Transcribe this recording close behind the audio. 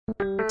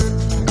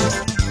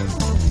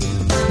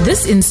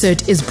This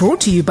insert is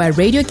brought to you by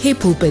Radio K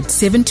Pulpit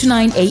 7 to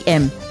 9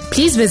 a.m.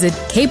 Please visit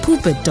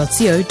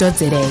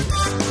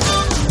kpulpit.co.za.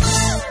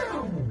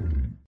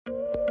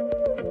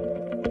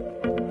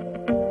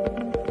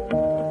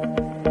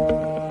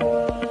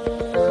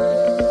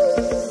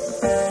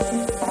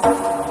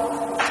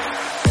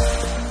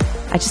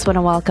 I just want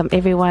to welcome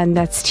everyone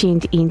that's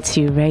tuned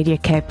into Radio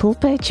K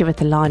Pulpit. You're with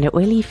Alana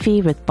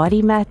Olifi with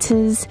Body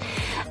Matters.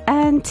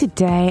 And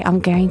today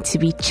I'm going to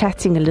be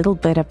chatting a little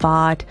bit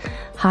about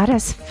how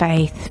does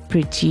faith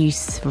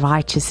produce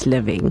righteous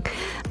living.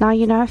 Now,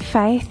 you know,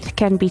 faith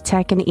can be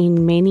taken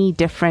in many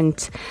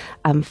different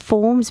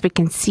forms. We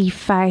can see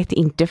faith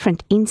in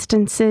different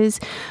instances,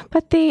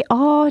 but there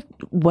are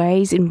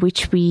ways in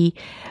which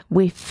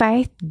where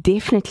faith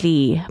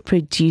definitely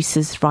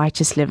produces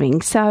righteous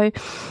living. So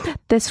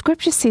the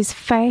scripture says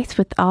faith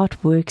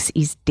without works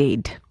is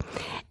dead.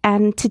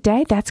 And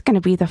today, that's going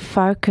to be the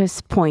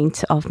focus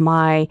point of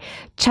my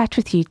chat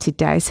with you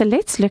today. So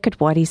let's look at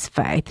what is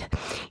faith.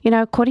 You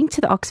know, according to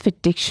the Oxford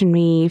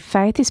Dictionary,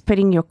 faith is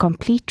putting your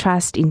complete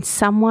trust in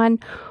someone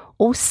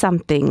or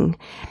something.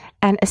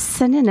 And a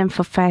synonym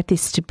for faith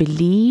is to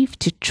believe,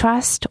 to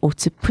trust, or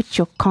to put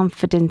your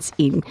confidence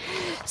in.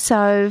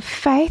 So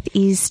faith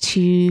is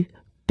to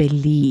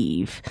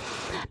believe.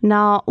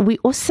 Now, we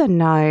also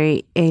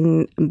know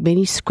in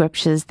many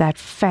scriptures that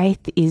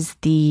faith is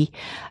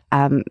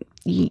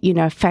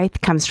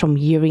faith comes from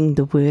hearing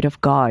the word of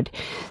God.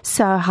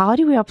 So how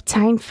do we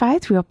obtain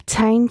faith? We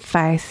obtain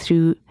faith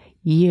through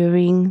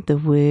hearing the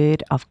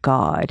word of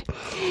God.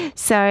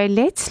 So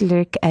let's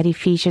look at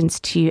Ephesians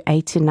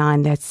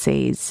 2:8-9 that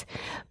says,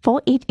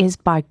 "For it is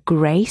by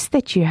grace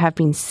that you have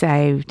been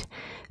saved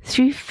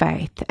through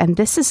faith, and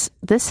this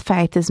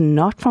faith is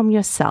not from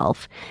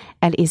yourself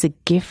and is a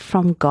gift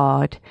from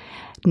God,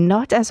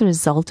 not as a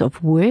result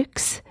of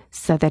works,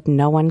 so that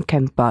no one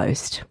can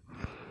boast."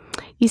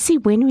 You see,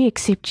 when we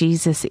accept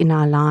Jesus in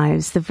our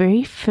lives, the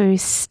very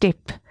first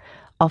step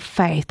of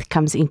faith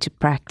comes into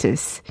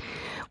practice.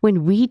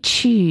 When we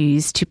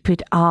choose to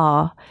put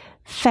our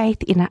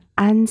faith in an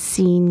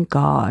unseen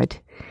God,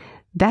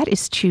 that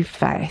is true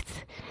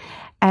faith.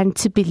 And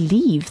to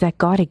believe that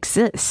God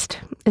exists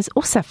is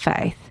also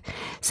faith.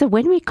 So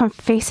when we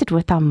confess it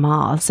with our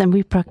mouths and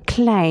we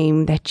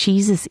proclaim that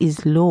Jesus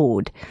is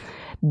Lord,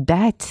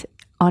 that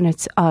on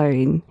its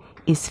own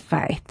is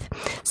faith.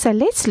 So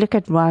let's look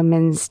at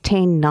Romans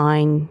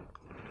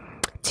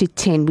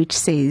 10:9-10, which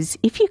says,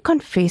 "If you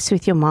confess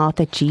with your mouth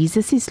that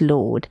Jesus is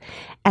Lord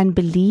and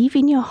believe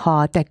in your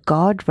heart that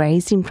God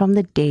raised him from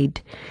the dead,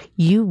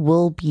 you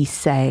will be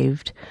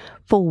saved.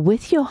 For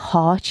with your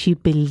heart you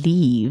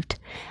believed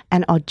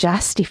and are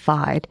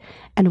justified,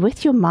 and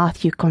with your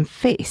mouth you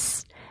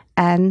confess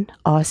and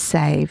are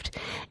saved."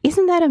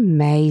 Isn't that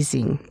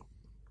amazing?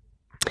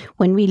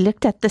 When we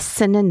looked at the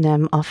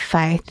synonym of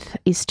faith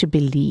is to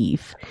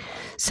believe.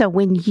 So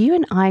when you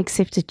and I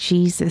accepted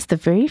Jesus, the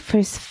very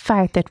first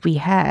faith that we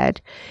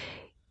had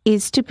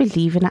is to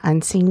believe in an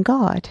unseen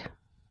God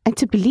and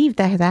to believe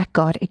that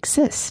God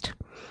exists.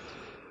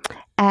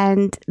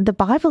 And the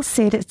Bible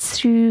said it's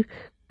through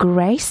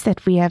grace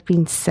that we have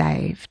been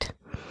saved.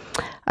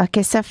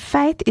 Okay, so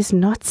faith is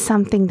not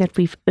something that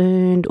we've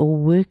earned or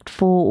worked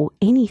for or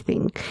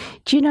anything.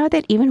 Do you know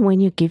that even when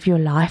you give your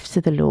life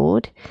to the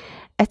Lord,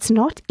 it's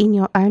not in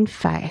your own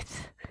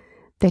faith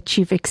that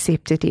you've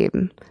accepted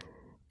him.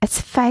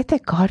 It's faith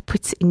that God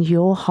puts in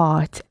your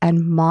heart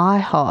and my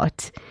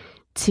heart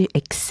to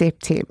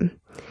accept him.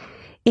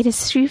 It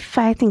is through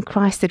faith in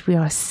Christ that we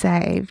are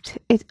saved.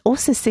 It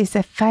also says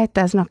that faith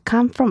does not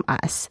come from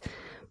us,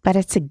 but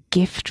it's a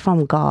gift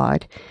from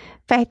God.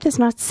 Faith is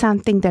not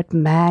something that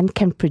man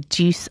can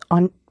produce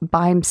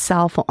by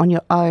himself or on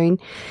your own.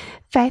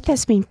 Faith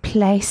has been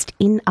placed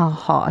in our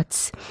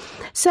hearts.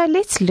 So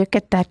let's look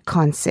at that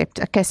concept.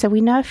 Okay, so we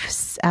know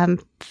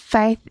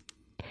faith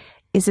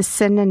is a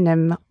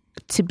synonym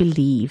to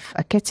believe,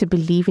 okay, to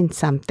believe in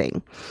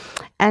something.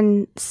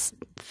 And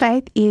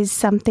faith is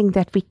something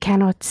that we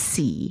cannot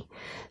see.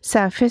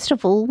 So first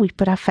of all, we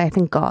put our faith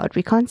in God.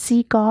 We can't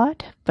see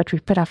God, but we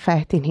put our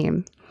faith in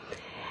him.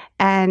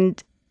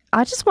 And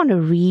I just want to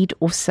read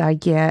also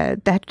here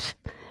that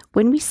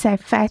when we say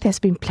faith has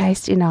been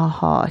placed in our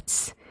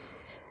hearts,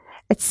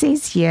 it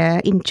says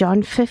here in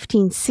John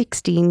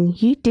 15:16,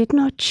 "You did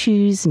not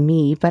choose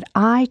me, but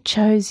I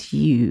chose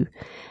you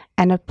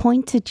and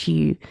appointed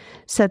you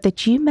so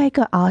that you may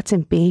go out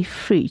and bear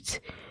fruit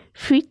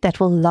that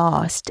will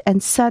last,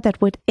 and so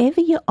that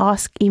whatever you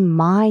ask in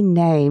my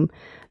name,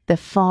 the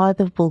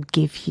Father will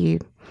give you."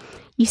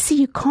 You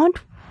see, you can't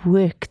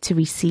work to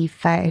receive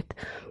faith,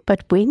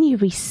 but when you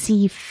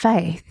receive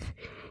faith,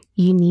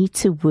 you need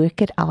to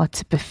work it out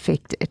to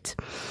perfect it.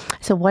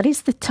 So what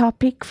is the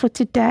topic for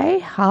today?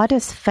 How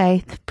does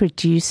faith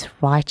produce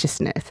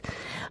righteousness?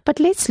 But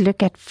let's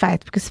look at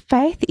faith, because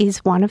faith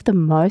is one of the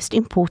most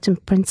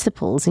important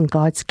principles in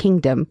God's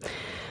kingdom.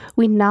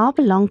 We now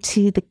belong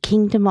to the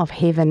kingdom of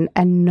heaven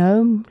and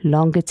no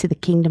longer to the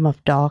kingdom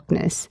of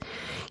darkness.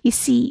 You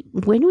see,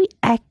 when we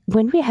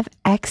have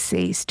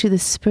access to the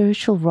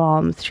spiritual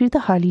realm through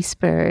the Holy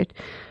Spirit,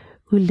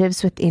 who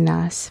lives within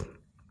us.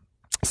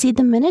 See,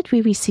 the minute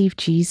we receive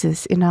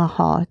Jesus in our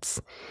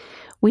hearts,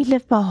 we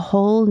live by a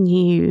whole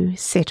new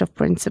set of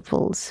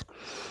principles.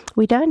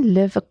 We don't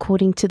live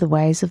according to the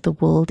ways of the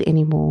world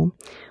anymore.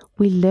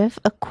 We live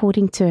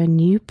according to a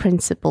new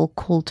principle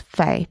called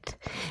faith.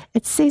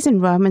 It says in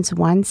Romans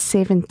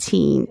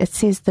 1:17, it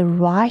says, the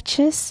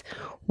righteous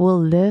will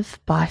live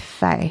by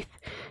faith.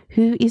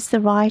 Who is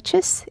the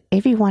righteous?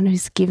 Everyone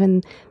who's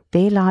given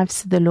their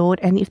lives to the Lord.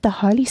 And if the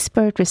Holy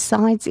Spirit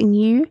resides in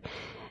you,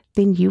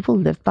 then you will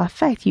live by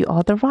faith. You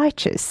are the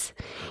righteous.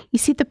 You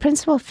see, the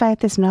principle of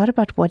faith is not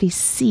about what is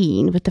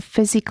seen with the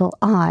physical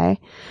eye,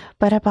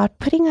 but about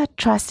putting our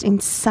trust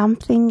in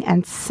something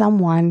and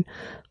someone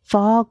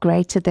far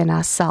greater than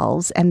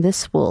ourselves and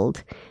this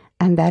world,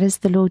 and that is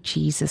the Lord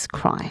Jesus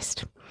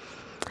Christ.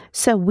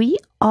 So we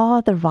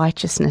are the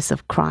righteousness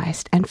of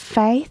Christ, and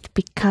faith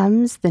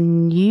becomes the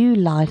new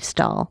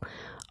lifestyle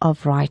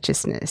of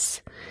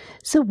righteousness.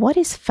 So what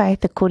is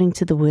faith according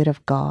to the Word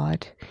of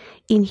God?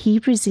 In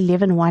Hebrews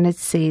 11:1 it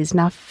says,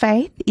 now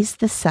faith is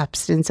the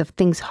substance of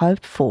things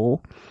hoped for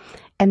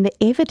and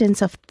the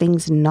evidence of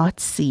things not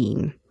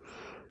seen.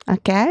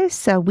 Okay,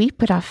 so we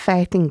put our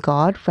faith in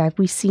God. Have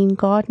we seen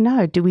God?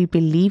 No. Do we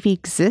believe He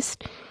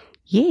exists?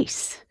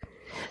 Yes.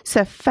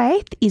 So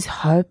faith is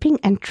hoping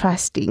and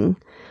trusting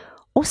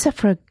also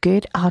for a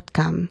good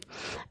outcome.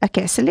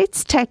 Okay, so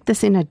let's take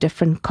this in a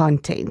different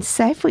context.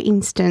 Say, for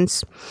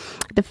instance,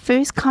 the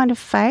first kind of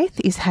faith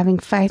is having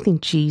faith in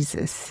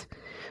Jesus,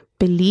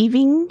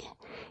 believing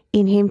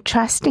in Him,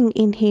 trusting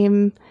in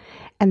Him,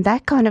 and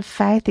that kind of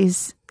faith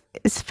is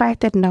faith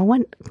that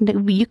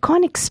you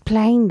can't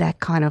explain that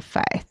kind of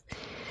faith.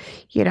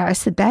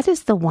 So that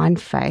is the one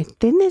faith.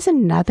 Then there's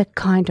another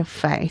kind of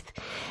faith,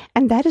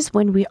 and that is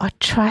when we are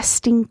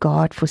trusting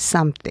God for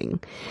something.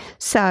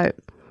 So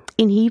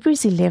in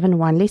Hebrews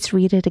 11:1, let's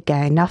read it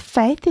again. Now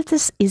faith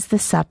is the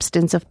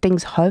substance of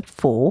things hoped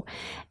for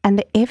and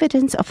the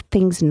evidence of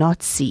things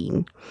not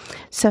seen.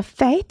 So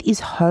faith is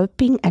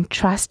hoping and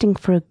trusting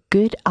for a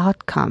good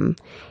outcome,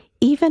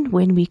 even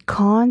when we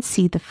can't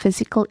see the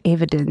physical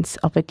evidence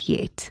of it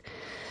yet.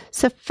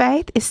 So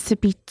faith is to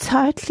be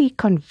totally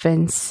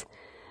convinced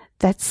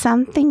that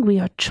something we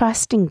are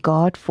trusting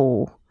God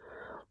for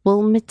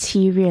will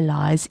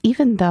materialize,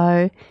 even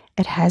though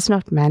it has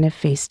not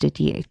manifested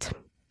yet.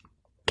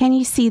 Can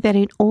you see that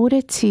in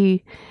order to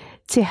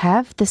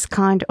have this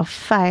kind of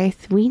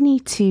faith, we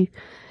need to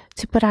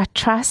put our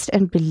trust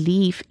and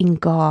belief in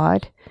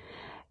God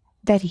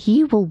that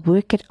He will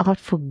work it out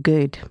for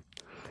good.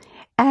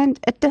 And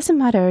it doesn't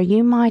matter,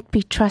 you might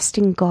be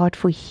trusting God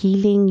for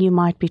healing, you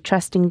might be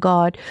trusting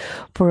God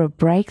for a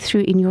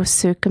breakthrough in your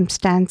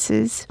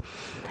circumstances.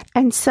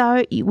 And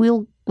so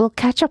we'll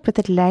catch up with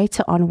it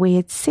later on, where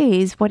it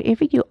says,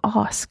 whatever you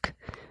ask,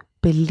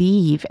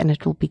 believe and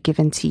it will be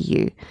given to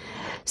you.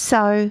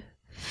 So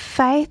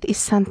faith is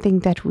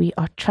something that we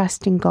are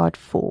trusting God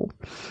for.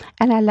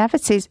 And I love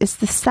it says, it's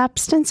the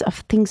substance of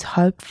things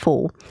hoped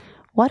for.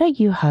 What are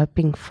you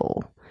hoping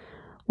for?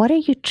 What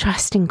are you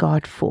trusting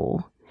God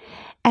for?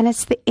 And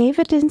it's the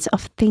evidence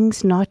of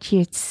things not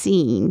yet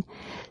seen.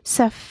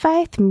 So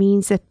faith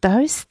means that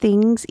those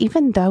things,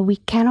 even though we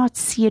cannot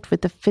see it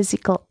with the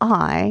physical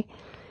eye,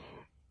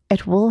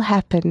 it will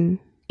happen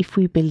if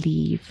we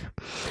believe.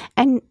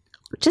 And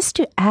just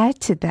to add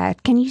to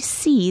that, can you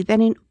see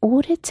that in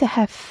order to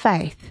have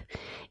faith,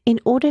 in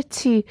order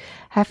to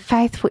have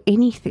faith for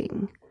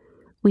anything,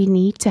 we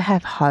need to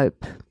have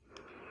hope?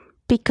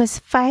 Because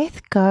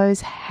faith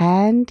goes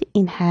hand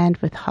in hand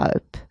with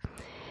hope.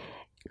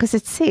 Because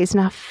it says,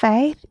 now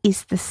faith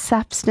is the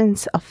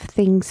substance of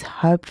things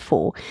hoped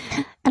for.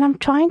 And I'm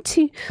trying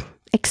to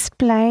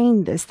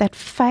explain this, that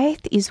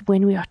faith is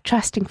when we are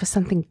trusting for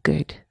something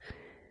good.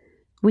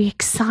 We're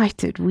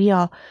excited. We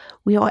are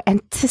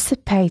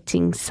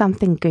anticipating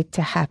something good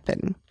to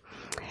happen.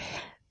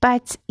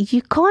 But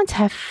you can't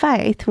have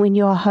faith when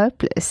you are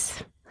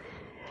hopeless.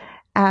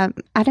 I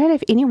don't know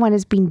if anyone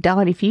has been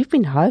down. If you've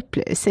been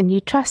hopeless and you're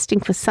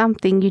trusting for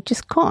something, you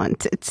just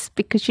can't. It's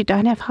because you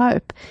don't have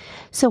hope.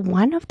 So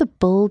one of the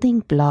building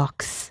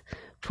blocks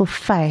for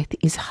faith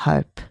is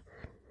hope.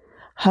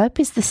 Hope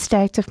is the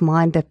state of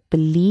mind that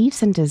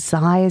believes and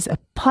desires a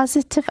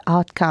positive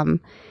outcome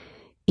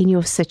in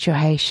your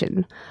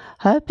situation.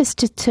 Hope is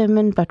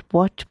determined by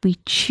what we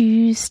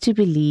choose to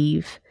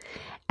believe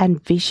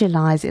and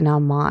visualize in our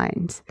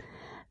minds.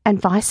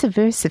 And vice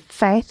versa,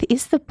 faith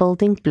is the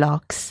building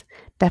blocks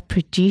that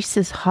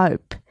produces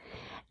hope,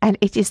 and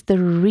it is the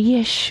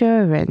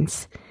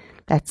reassurance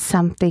that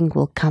something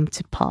will come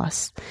to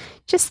pass.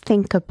 Just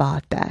think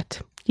about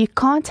that. You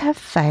can't have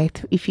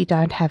faith if you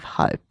don't have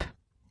hope.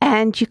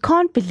 And you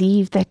can't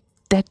believe that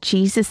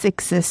Jesus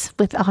exists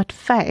without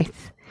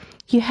faith.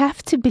 You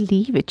have to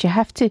believe it. You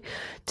have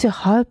to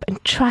hope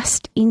and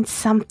trust in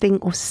something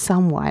or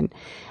someone.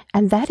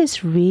 And that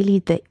is really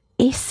the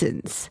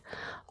essence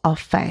of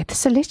faith.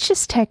 So let's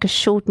just take a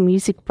short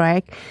music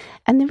break,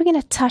 and then we're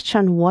going to touch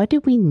on what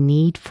do we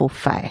need for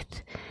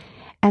faith,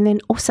 and then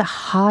also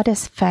how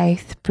does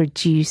faith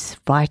produce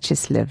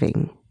righteous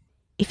living.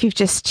 If you've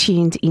just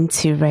tuned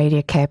into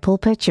Radio K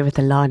Pulpit, you're with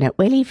Alana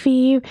Welly for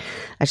you.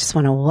 I just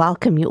want to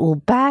welcome you all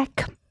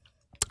back.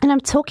 And I'm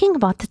talking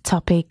about the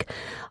topic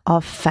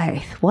of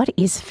faith. What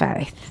is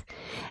faith?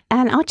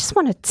 And I just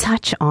want to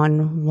touch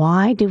on,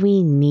 why do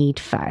we need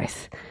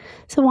faith?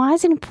 So why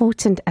is it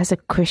important as a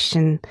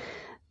Christian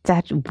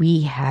that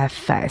we have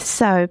faith?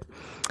 So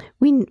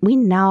we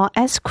now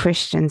as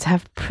Christians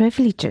have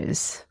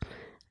privileges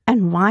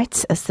and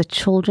rights as the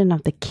children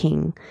of the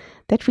King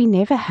that we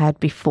never had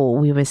before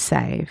we were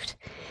saved.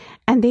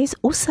 And there's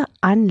also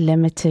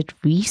unlimited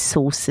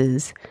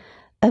resources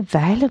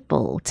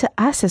available to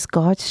us as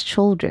God's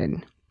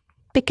children,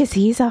 because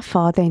He is our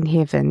Father in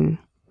heaven.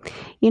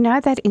 You know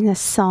that in the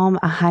Psalm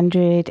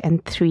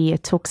 103,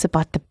 it talks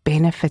about the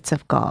benefits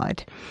of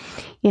God.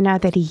 You know,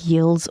 that He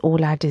heals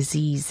all our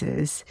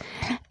diseases,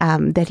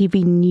 that He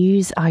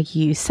renews our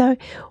youth. So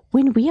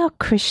when we are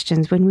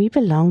Christians, when we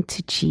belong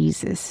to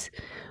Jesus,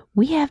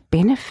 we have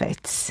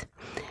benefits.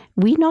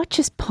 We're not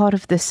just part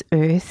of this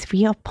earth.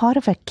 We are part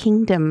of a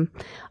kingdom,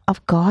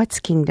 of God's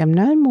kingdom.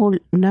 No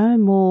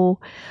more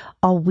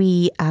are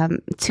we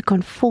to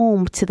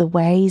conform to the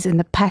ways and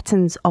the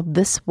patterns of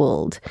this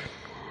world,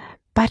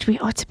 but we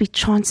are to be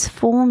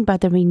transformed by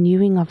the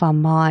renewing of our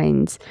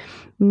minds,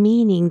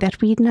 meaning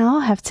that we now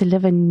have to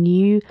live a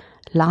new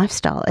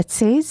lifestyle. It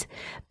says,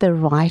 the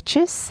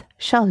righteous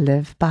shall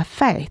live by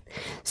faith.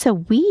 So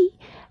we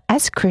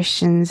as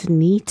Christians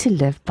need to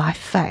live by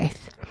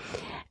faith.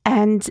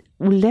 And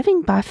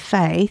living by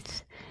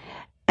faith,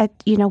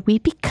 we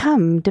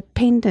become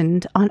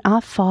dependent on our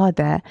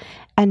Father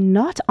and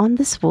not on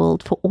this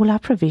world for all our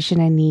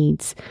provision and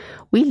needs.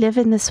 We live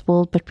in this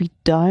world, but we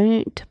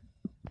don't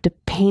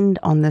depend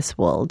on this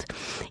world.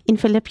 In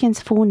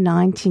Philippians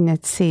 4:19,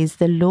 it says,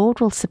 the Lord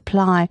will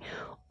supply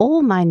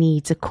all my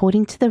needs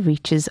according to the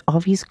riches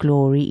of His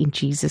glory in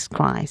Jesus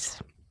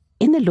Christ.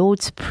 In the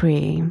Lord's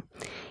Prayer,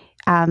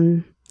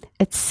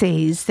 it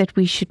says that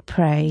we should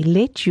pray,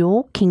 let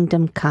your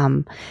kingdom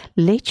come,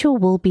 let your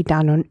will be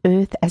done on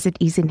earth as it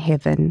is in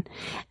heaven.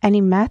 And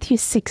in Matthew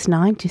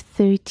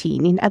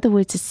 6:9-13, in other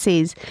words, it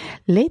says,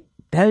 let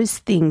those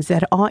things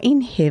that are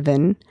in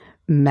heaven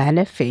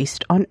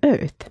manifest on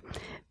earth.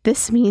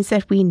 This means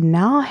that we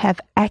now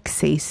have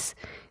access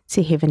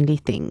to heavenly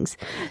things.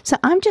 So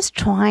I'm just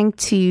trying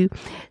to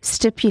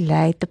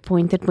stipulate the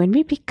point that when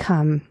we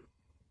become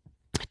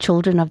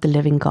children of the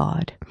living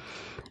God,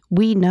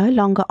 we no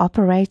longer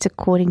operate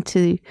according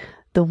to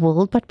the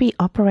world, but we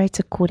operate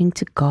according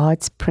to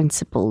God's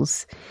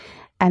principles.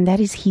 And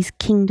that is His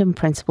kingdom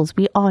principles.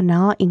 We are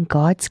now in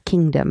God's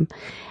kingdom,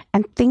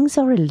 and things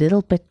are a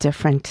little bit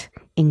different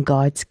in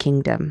God's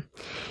kingdom.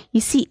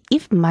 You see,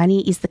 if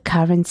money is the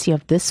currency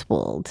of this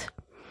world,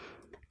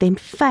 then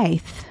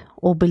faith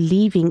or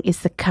believing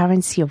is the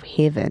currency of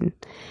heaven.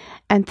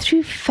 And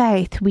through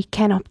faith, we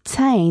can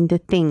obtain the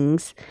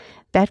things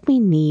that we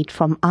need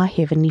from our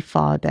Heavenly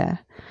Father.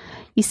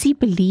 You see,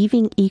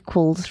 believing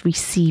equals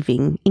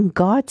receiving in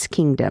God's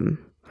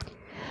kingdom.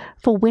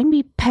 For when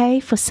we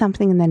pay for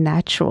something in the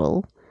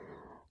natural,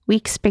 we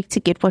expect to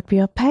get what we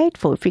are paid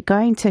for. If we go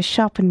into a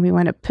shop and we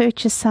want to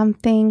purchase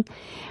something,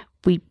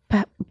 we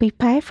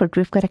pay for it.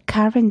 We've got a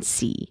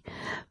currency.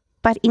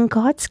 But in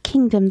God's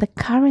kingdom, the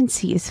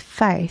currency is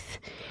faith.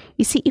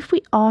 You see, if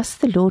we ask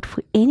the Lord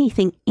for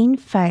anything in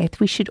faith,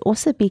 we should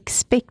also be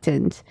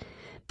expectant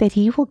that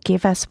He will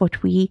give us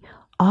what we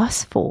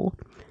ask for,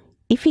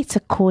 if it's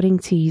according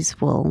to His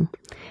will.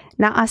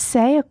 Now, I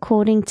say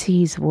according to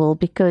His will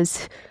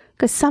because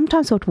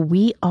sometimes what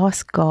we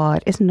ask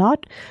God is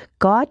not,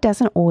 God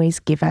doesn't always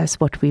give us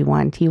what we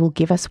want. He will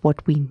give us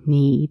what we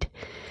need,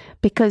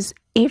 because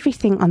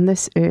everything on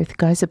this earth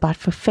goes about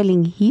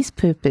fulfilling His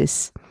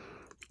purpose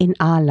in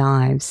our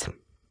lives.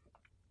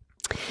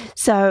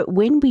 So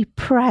when we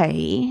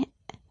pray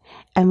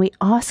and we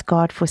ask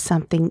God for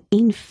something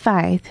in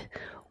faith,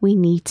 we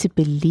need to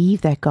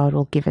believe that God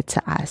will give it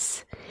to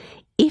us,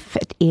 if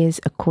it is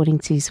according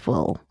to His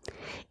will.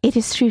 It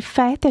is through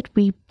faith that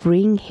we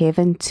bring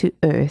heaven to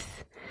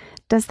earth.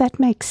 Does that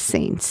make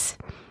sense?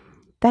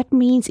 That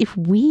means if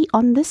we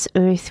on this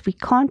earth, we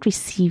can't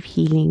receive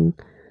healing,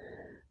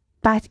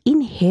 but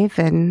in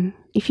heaven,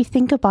 if you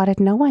think about it,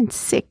 no one's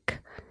sick.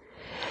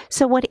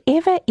 So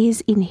whatever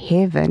is in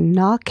heaven,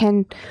 now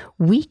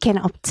we can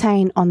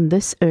obtain on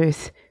this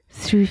earth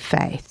through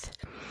faith.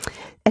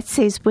 It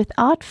says,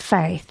 without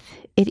faith,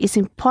 it is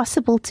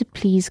impossible to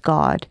please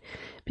God,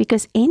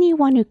 because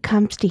anyone who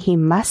comes to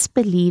Him must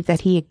believe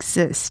that He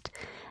exists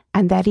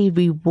and that He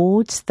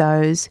rewards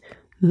those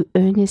who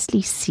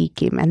earnestly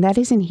seek Him. And that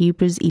is in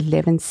Hebrews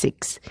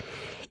 11:6.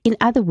 In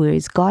other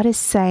words, God is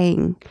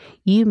saying,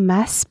 you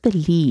must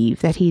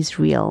believe that He is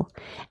real.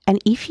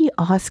 And if you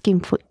ask Him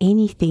for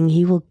anything,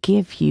 He will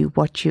give you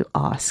what you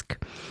ask.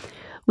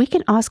 We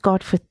can ask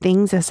God for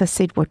things, as I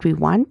said, what we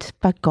want,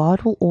 but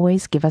God will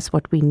always give us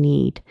what we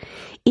need.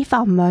 If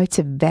our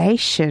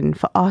motivation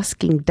for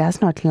asking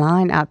does not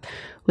line up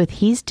with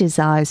His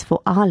desires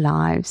for our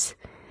lives,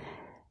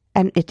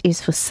 and it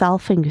is for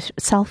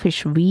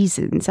selfish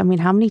reasons. I mean,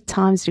 how many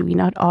times do we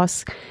not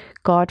ask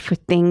God for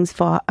things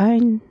for our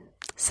own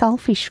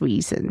selfish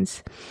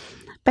reasons.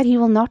 But he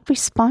will not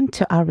respond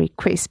to our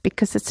request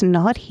because it's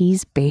not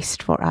his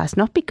best for us,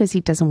 not because he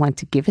doesn't want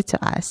to give it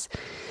to us.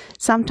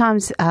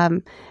 Sometimes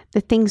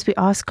the things we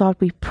ask God,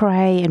 we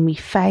pray and we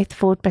faith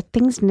for it, but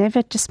things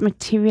never just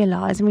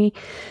materialize.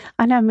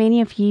 I know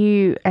many of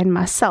you and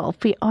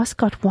myself, we ask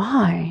God,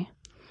 why?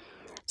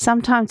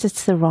 Sometimes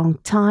it's the wrong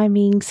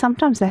timing.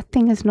 Sometimes that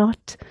thing is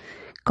not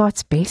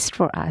God's best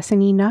for us.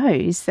 And he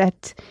knows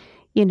that,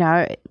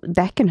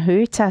 that can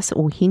hurt us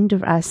or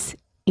hinder us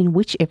in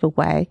whichever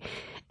way.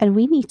 And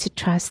we need to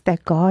trust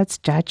that God's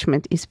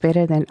judgment is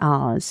better than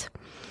ours.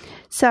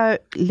 So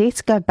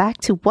let's go back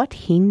to what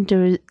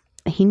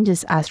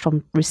hinders us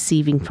from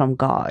receiving from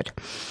God.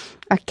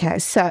 Okay,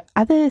 so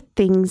other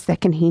things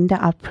that can hinder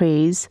our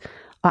prayers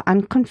are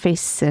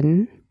unconfessed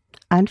sin,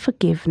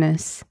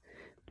 unforgiveness,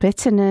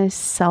 bitterness,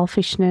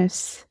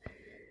 selfishness,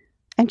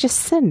 and just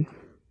sin.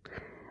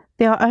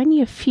 There are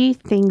only a few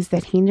things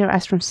that hinder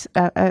us from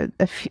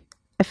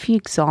a few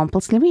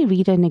examples. Let me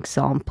read an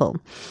example.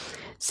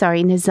 So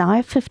in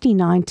Isaiah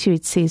 59:2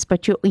 it says,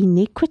 "But your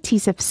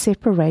iniquities have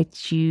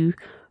separated you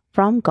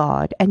from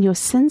God, and your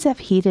sins have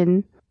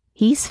hidden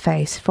his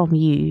face from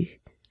you,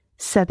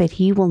 so that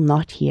he will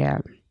not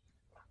hear."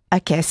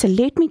 Okay, so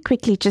let me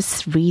quickly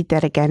just read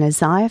that again.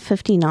 Isaiah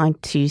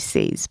 59:2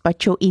 says,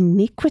 "But your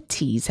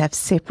iniquities have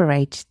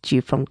separated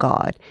you from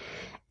God,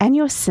 and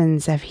your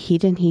sins have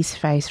hidden his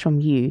face from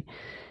you,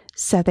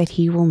 so that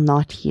he will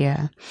not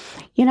hear."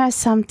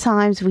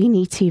 Sometimes we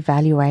need to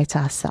evaluate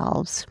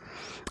ourselves.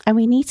 And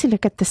we need to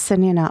look at the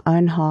sin in our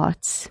own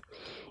hearts,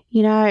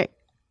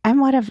 and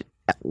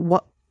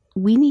what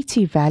we need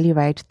to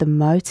evaluate the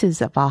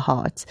motives of our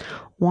hearts.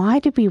 Why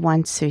do we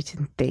want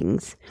certain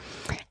things?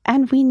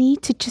 And we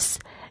need to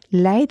just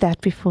lay that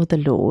before the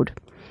Lord.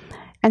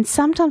 And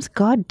sometimes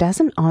God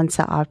doesn't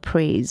answer our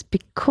prayers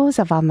because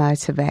of our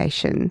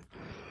motivation.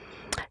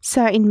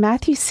 So in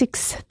Matthew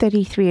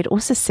 6:33, it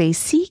also says,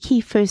 "Seek ye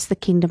first the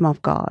kingdom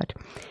of God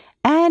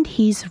and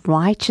his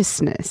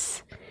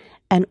righteousness,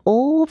 and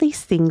all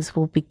these things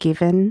will be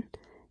given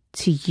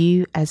to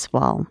you as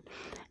well."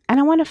 And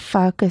I want to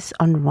focus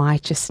on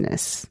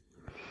righteousness.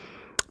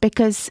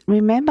 Because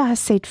remember I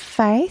said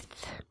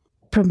faith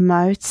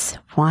promotes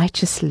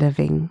righteous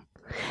living.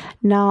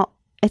 Now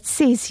it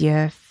says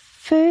here,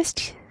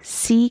 first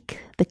seek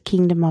the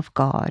kingdom of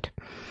God.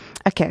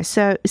 Okay,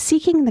 so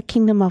seeking the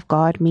kingdom of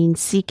God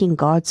means seeking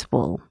God's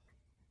will.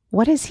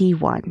 What does he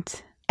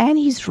want? And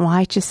his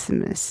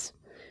righteousness.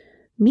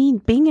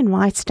 Being in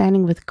right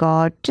standing with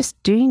God,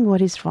 just doing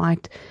what is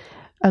right,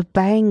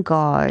 obeying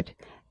God,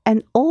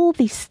 and all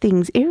these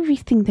things,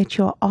 everything that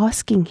you're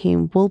asking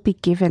him will be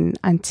given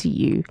unto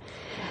you.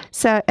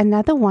 So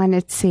another one,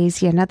 it says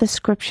here, another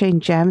scripture in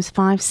James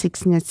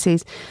 5:16, it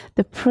says,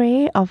 "The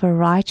prayer of a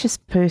righteous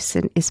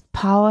person is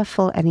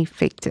powerful and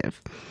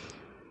effective."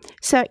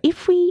 So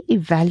if we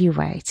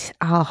evaluate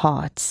our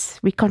hearts,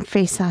 we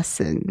confess our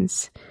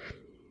sins,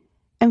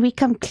 and we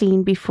come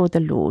clean before the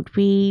Lord,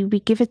 we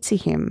give it to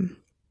him.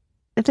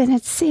 Then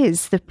it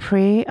says the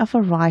prayer of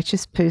a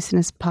righteous person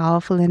is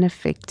powerful and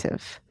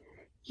effective.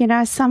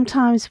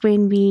 Sometimes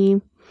when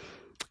we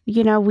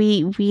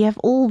have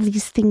all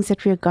these things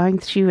that we are going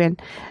through,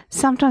 and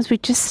sometimes we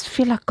just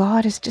feel like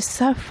God is just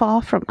so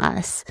far from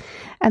us.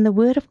 And the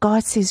word of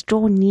God says,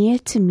 "Draw near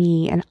to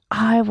me and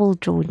I will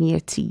draw near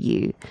to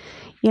you."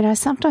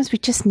 Sometimes we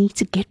just need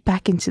to get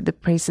back into the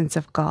presence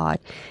of God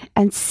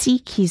and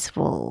seek his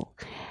will.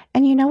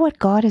 And you know what?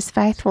 God is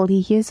faithful.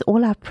 He hears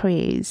all our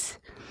prayers.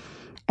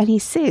 And he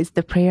says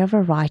the prayer of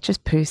a righteous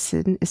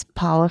person is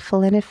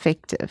powerful and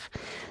effective.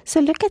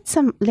 So let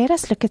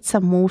us look at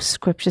some more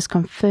scriptures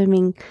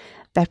confirming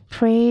that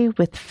prayer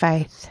with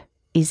faith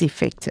is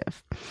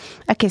effective.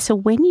 Okay, so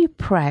when you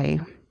pray,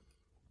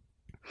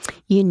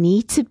 you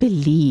need to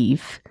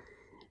believe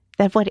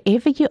that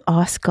whatever you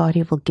ask God,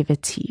 he will give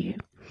it to you.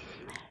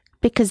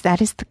 Because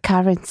that is the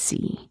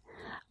currency.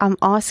 I'm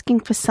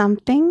asking for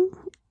something,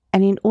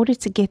 and in order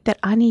to get that,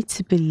 I need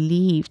to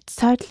believe,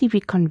 totally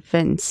be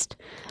convinced.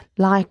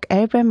 Like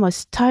Abraham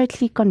was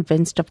totally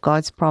convinced of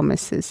God's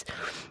promises.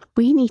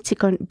 We need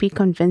to be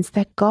convinced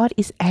that God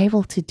is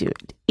able to do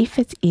it if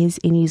it is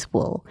in his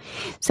will.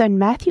 So in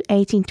Matthew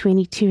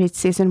 18:22, it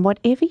says, "And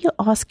whatever you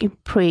ask in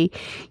prayer,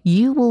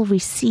 you will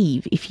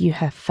receive if you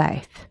have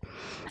faith."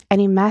 And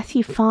in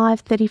Matthew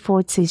 5:34,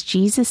 it says,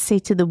 Jesus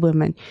said to the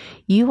woman,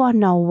 "You are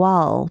now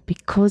well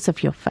because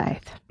of your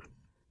faith."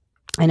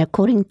 And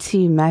according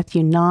to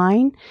Matthew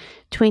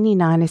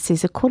 9:29, it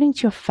says, "According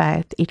to your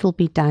faith, it will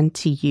be done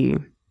to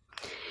you."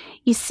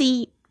 You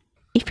see,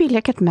 if we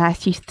look at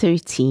Matthew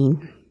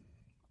 13,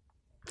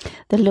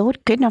 the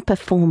Lord could not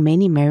perform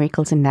many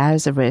miracles in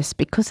Nazareth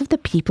because of the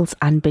people's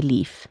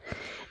unbelief.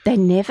 They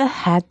never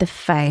had the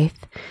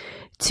faith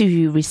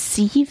to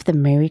receive the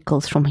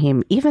miracles from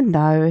him, even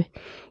though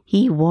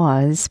he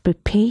was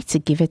prepared to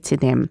give it to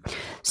them.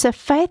 So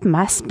faith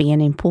must be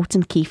an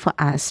important key for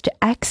us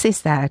to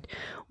access that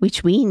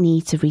which we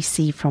need to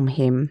receive from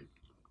him.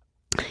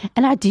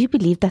 And I do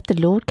believe that the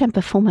Lord can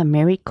perform a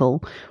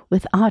miracle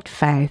without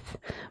faith,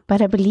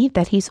 but I believe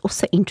that He's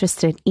also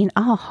interested in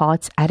our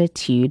heart's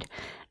attitude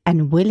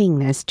and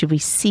willingness to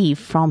receive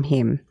from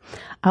Him.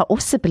 I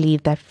also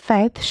believe that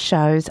faith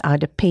shows our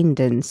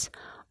dependence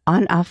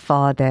on our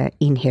Father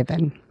in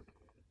heaven.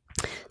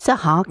 So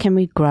how can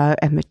we grow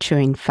and mature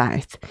in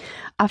faith?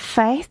 Our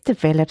faith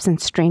develops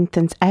and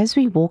strengthens as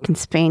we walk and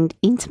spend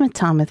intimate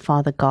time with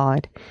Father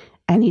God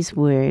and His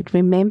Word.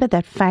 Remember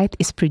that faith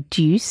is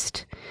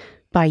produced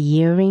by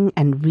hearing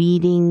and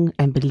reading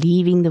and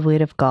believing the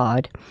Word of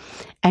God.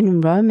 And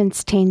in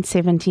Romans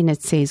 10:17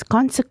 it says,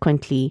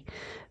 consequently,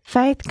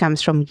 faith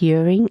comes from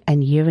hearing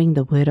and hearing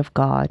the Word of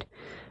God.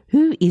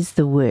 Who is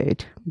the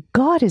Word?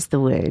 God is the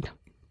Word.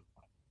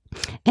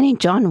 And in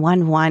John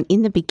 1:1,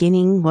 in the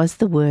beginning was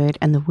the Word,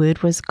 and the Word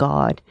was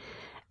God,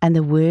 and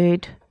the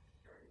Word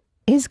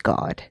is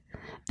God.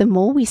 The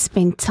more we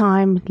spend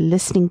time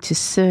listening to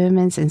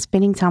sermons and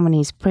spending time in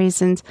His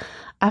presence,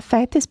 our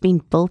faith has been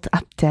built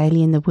up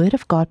daily, and the Word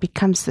of God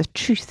becomes the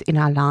truth in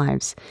our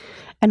lives.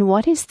 And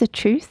what is the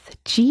truth?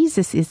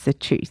 Jesus is the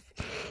truth.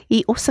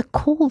 He also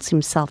calls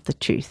Himself the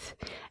truth.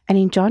 And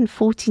in John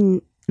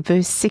 14,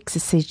 verse 6, it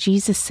says,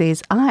 Jesus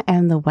says, I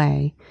am the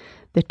way,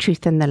 the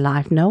truth, and the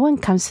life. No one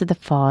comes to the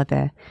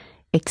Father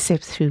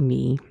except through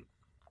me.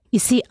 You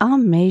see, our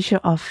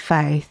measure of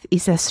faith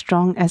is as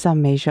strong as our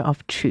measure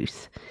of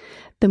truth.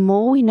 The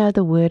more we know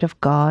the Word of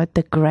God,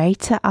 the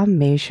greater our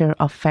measure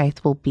of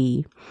faith will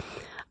be.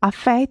 Our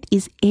faith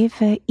is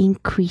ever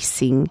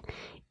increasing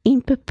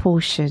in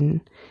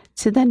proportion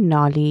to the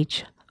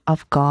knowledge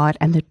of God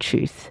and the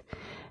truth.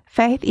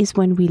 Faith is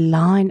when we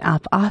line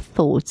up our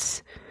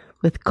thoughts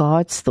with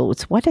God's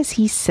thoughts. What does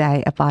He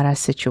say about our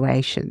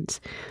situations?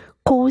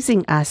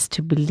 Causing us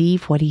to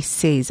believe what He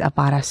says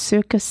about our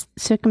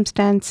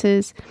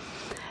circumstances,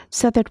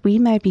 so that we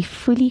may be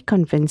fully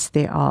convinced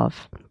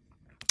thereof.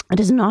 It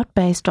is not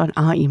based on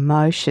our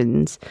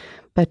emotions,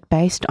 but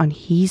based on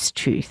His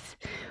truth.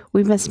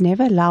 We must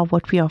never allow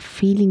what we are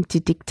feeling to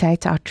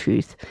dictate our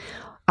truth.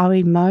 Our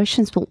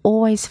emotions will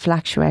always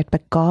fluctuate,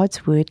 but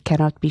God's word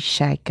cannot be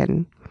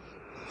shaken.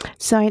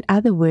 So in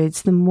other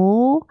words, the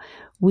more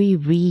we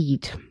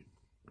read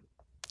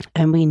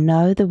and we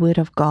know the Word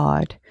of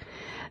God,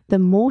 the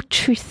more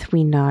truth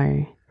we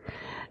know,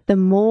 the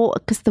more,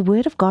 because the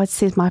Word of God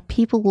says, my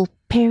people will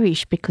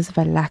perish because of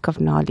a lack of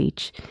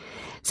knowledge.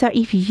 So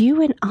if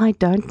you and I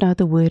don't know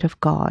the Word of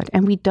God,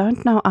 and we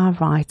don't know our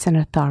rights and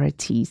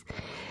authorities,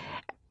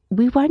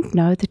 we won't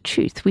know the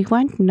truth. We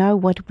won't know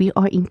what we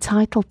are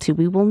entitled to.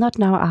 We will not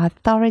know our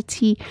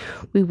authority.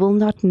 We will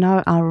not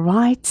know our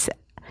rights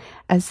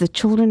as the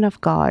children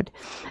of God.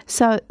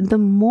 So the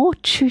more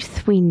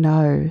truth we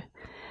know,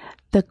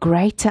 the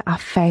greater our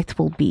faith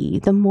will be,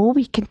 the more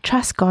we can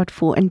trust God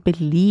for and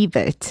believe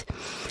it.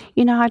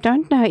 You know, I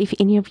don't know if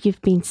any of you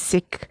have been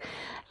sick.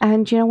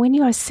 And, you know, when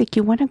you are sick,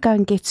 you want to go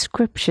and get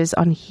scriptures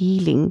on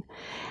healing.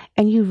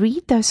 And you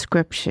read those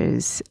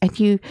scriptures and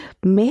you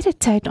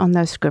meditate on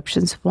those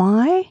scriptures.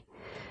 Why?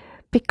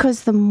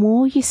 Because the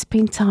more you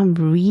spend time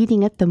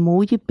reading it, the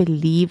more you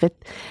believe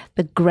it,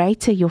 the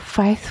greater your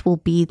faith will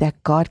be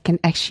that God can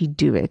actually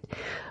do it.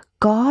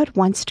 God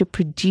wants to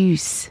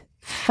produce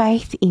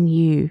faith in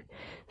you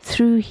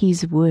through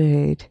His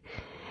Word.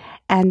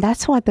 And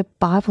that's why the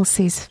Bible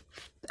says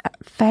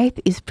faith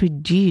is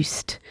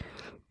produced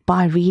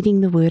by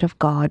reading the Word of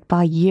God,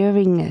 by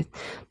hearing it,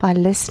 by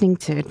listening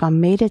to it, by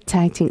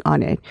meditating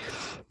on it.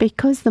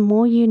 Because the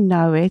more you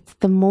know it,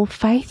 the more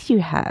faith you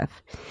have.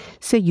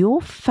 So your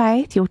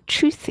faith, your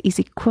truth is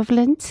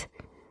equivalent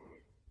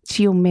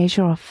to your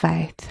measure of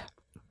faith.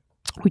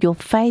 Your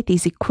faith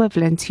is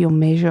equivalent to your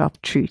measure of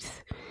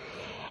truth.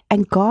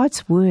 And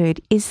God's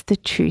Word is the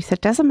truth. It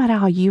doesn't matter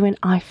how you and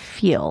I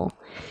feel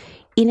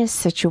in a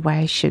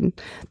situation.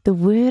 The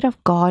Word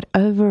of God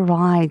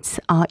overrides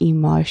our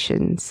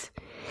emotions.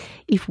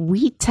 If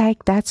we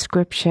take that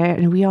scripture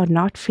and we are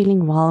not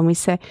feeling well and we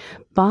say,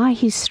 by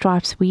His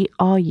stripes we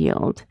are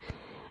healed,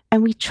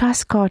 and we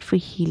trust God for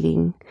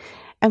healing,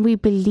 and we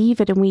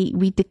believe it, and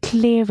we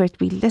declare it,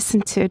 we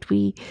listen to it,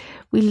 we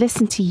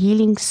listen to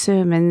healing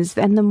sermons,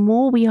 and the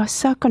more we are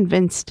so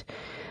convinced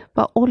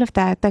by all of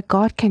that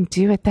God can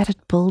do it, that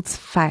it builds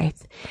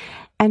faith.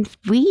 And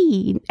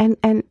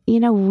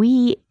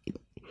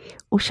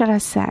or shall I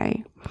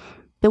say,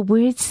 the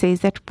Word says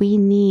that we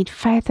need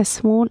faith as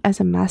small as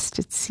a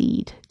mustard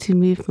seed to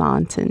move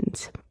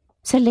mountains.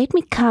 So let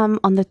me come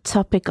on the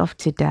topic of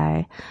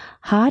today.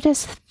 How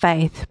does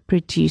faith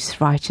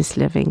produce righteous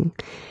living?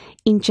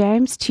 In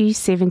James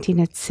 2:17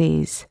 it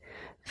says,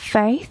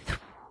 faith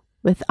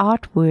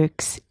without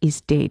works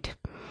is dead.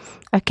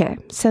 Okay,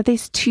 so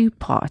there's two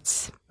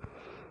parts.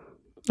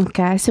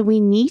 Okay, so we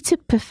need to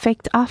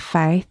perfect our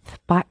faith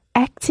by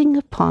acting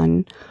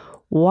upon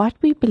what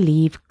we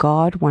believe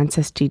God wants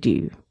us to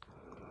do.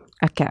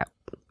 Okay.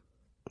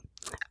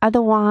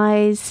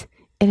 Otherwise,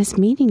 it is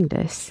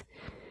meaningless.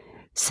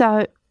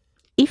 So,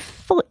 if,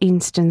 for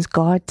instance,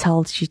 God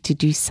tells you to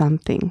do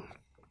something,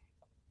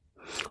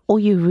 or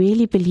you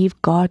really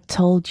believe God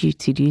told you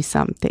to do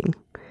something,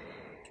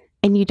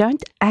 and you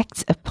don't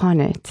act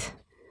upon it,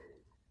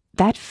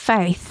 that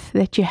faith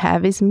that you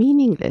have is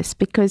meaningless,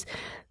 because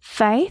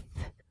faith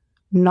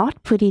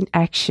not put in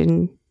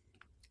action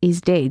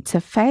is dead. So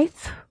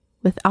faith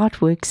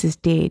without works is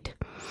dead.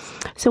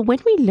 So when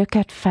we look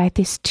at faith,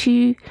 there's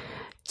two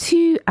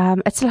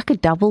it's like a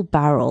double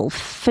barrel.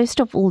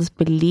 First of all is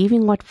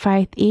believing what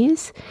faith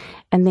is,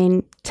 and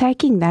then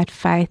taking that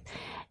faith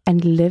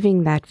and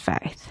living that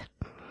faith.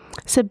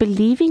 So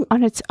believing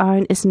on its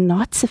own is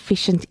not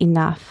sufficient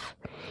enough.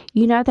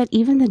 You know that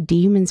even the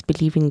demons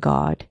believe in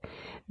God.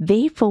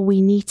 Therefore,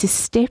 we need to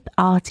step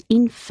out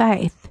in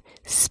faith,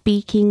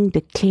 speaking,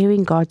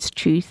 declaring God's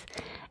truth,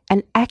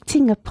 and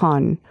acting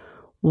upon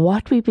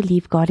what we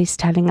believe God is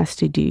telling us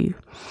to do.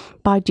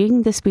 By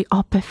doing this, we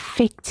are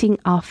perfecting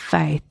our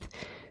faith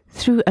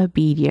through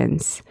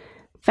obedience.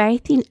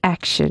 Faith in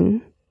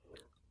action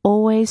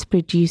always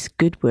produces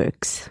good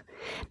works.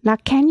 Now,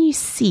 can you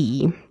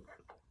see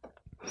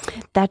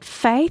that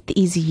faith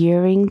is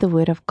hearing the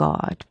word of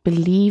God,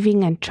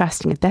 believing and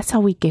trusting it? That's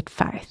how we get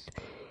faith.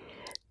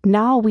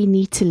 Now we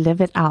need to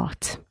live it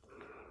out.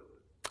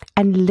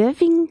 And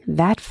living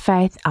that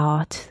faith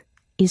out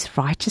is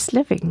righteous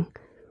living.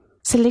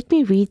 So let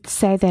me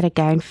say that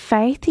again.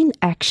 Faith in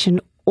action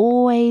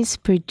always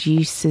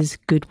produces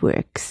good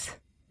works,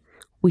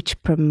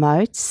 which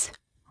promotes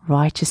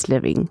righteous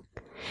living.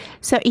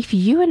 So if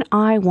you and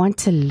I want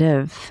to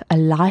live a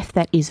life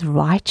that is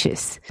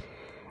righteous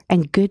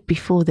and good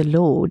before the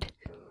Lord,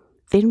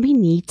 then we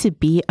need to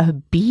be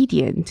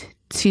obedient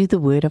to the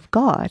word of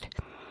God.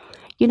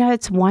 You know,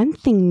 it's one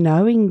thing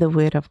knowing the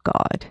word of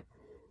God,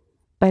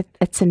 but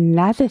it's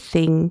another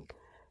thing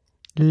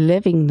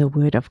living the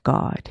word of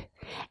God.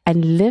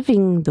 And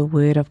living the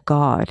word of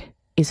God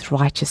is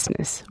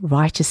righteousness,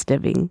 righteous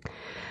living.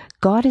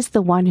 God is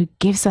the one who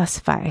gives us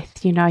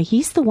faith. You know,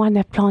 He's the one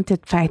that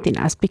planted faith in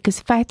us, because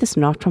faith is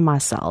not from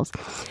ourselves.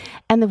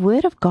 And the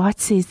word of God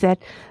says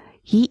that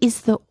He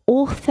is the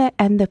author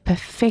and the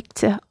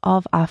perfecter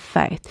of our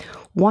faith.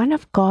 One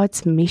of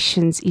God's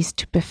missions is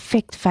to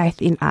perfect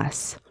faith in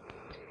us.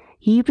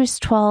 Hebrews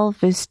 12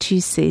 verse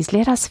 2 says,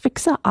 "Let us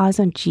fix our eyes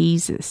on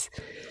Jesus,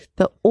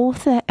 the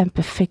author and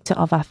perfecter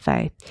of our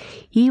faith.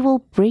 He will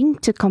bring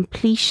to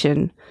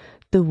completion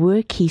the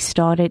work He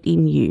started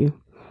in you.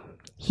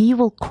 He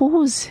will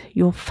cause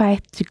your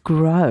faith to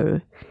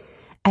grow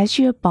as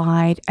you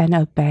abide and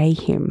obey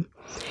Him."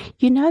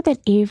 You know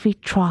that every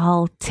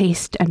trial,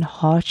 test, and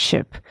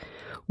hardship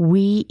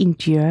we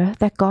endure,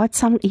 that God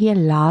He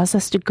allows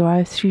us to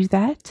grow through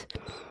that.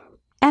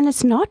 And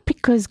it's not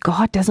because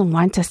God doesn't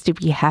want us to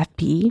be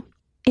happy.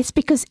 It's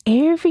because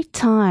every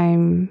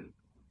time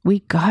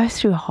we go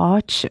through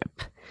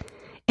hardship,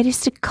 it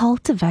is to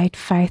cultivate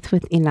faith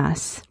within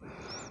us.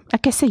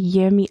 Okay, so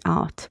hear me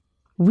out.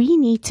 We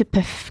need to,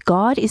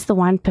 God is the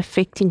one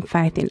perfecting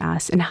faith in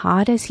us. And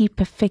how does He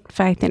perfect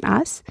faith in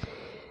us?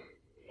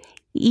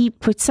 He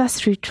puts us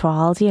through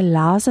trials. He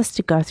allows us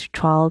to go through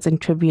trials and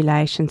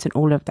tribulations and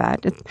all of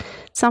that.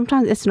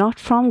 Sometimes it's not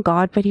from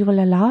God, but He will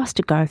allow us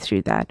to go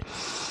through that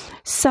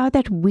so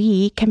that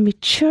we can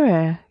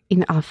mature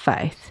in our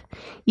faith.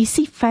 You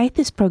see, faith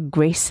is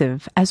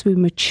progressive as we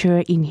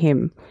mature in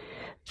Him.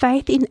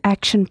 Faith in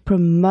action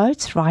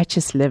promotes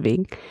righteous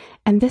living,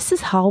 and this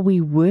is how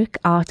we work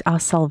out our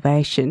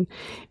salvation,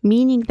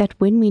 meaning that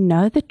when we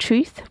know the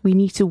truth, we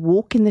need to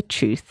walk in the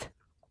truth.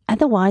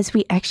 Otherwise,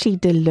 we actually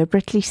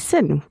deliberately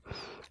sin.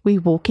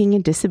 We're walking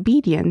in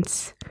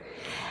disobedience.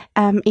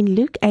 In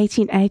Luke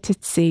 18:8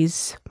 it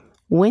says,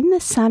 "When the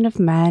Son of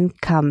Man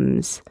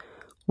comes,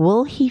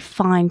 will He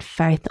find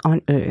faith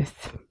on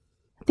earth?"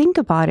 Think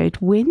about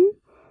it. When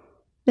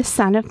the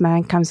Son of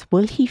Man comes,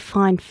 will He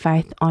find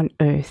faith on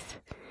earth?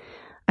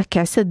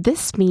 Okay, so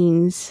this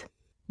means,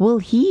 will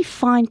He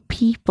find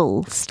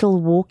people still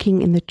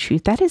walking in the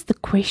truth? That is the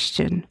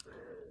question.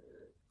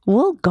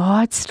 Will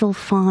God still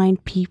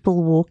find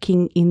people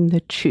walking in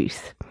the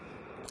truth?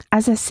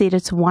 As I said,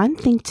 it's one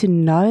thing to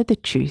know the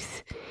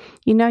truth.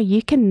 You know,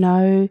 you can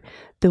know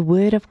the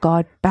Word of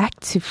God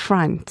back to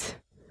front.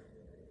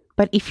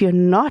 But if you're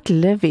not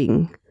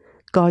living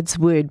God's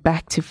Word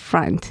back to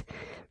front,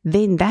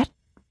 then that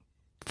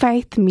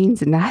faith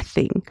means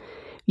nothing.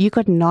 You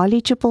got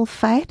knowledgeable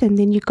faith, and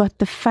then you got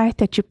the faith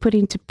that you put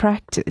into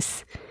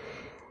practice.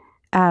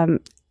 And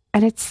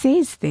it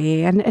says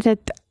there, and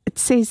it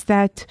says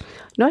that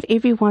not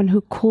everyone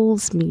who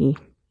calls me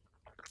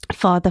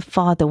Father,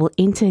 Father will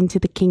enter into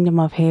the kingdom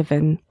of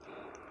heaven,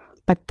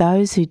 but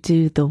those who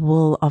do the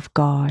will of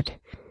God.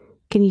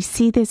 Can you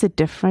see there's a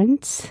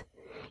difference?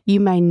 You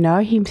may know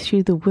Him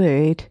through the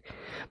Word,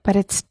 but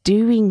it's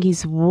doing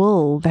His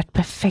will that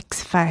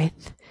perfects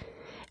faith.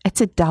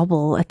 It's a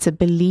double. It's a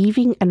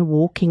believing and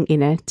walking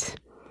in it.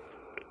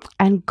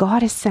 And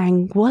God is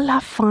saying, will I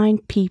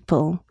find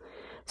people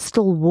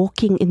still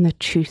walking in the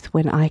truth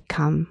when I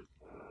come?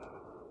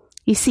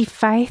 You see,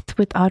 faith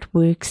without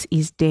works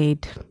is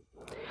dead.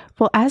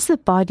 For as the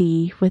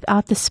body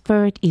without the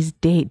spirit is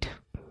dead,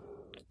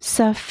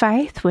 so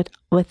faith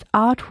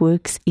without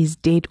works is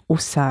dead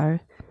also.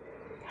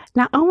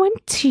 Now, I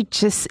want to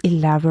just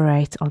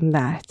elaborate on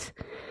that.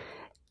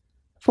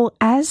 For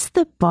as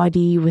the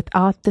body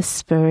without the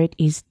spirit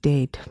is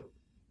dead.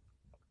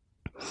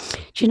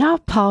 Do you know how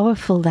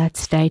powerful that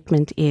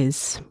statement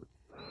is?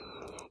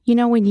 You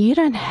know, when you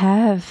don't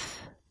have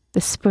the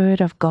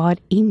Spirit of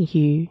God in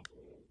you,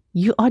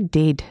 you are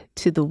dead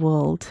to the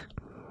world.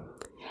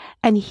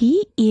 And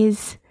he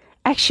is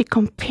actually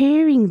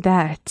comparing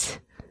that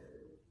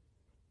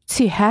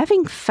to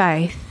having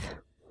faith,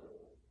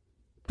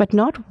 but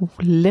not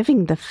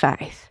living the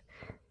faith.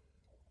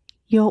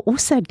 You're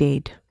also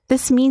dead.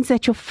 This means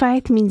that your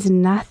faith means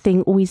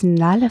nothing or is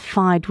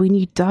nullified when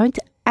you don't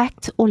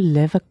act or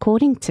live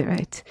according to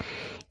it.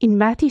 In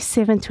Matthew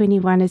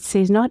 7:21, it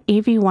says, not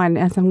everyone,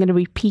 as I'm going to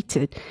repeat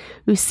it,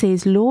 who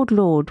says, Lord,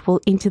 Lord, will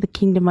enter the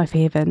kingdom of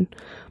heaven,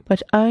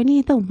 but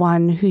only the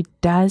one who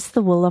does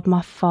the will of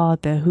my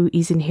Father who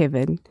is in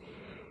heaven.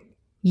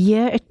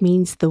 Here it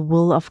means the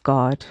will of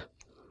God.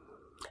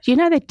 Do you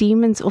know that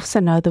demons also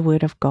know the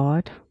word of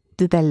God?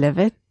 Do they live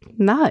it?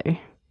 No.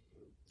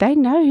 They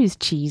know who's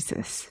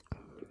Jesus.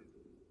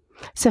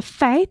 So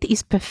faith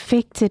is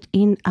perfected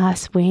in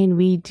us when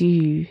we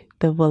do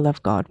the will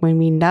of God, when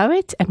we know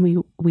it and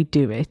we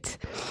do it.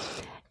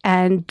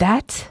 And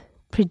that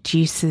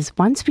produces,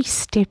 once we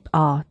step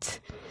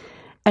out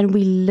and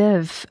we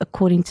live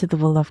according to the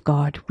will of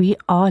God, we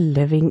are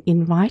living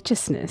in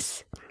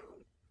righteousness.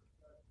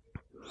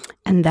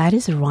 And that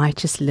is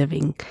righteous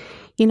living.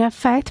 You know,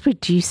 faith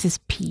produces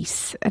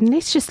peace. And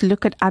let's just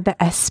look at other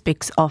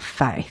aspects of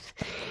faith.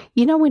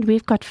 You know, when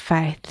we've got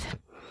faith,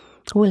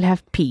 we'll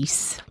have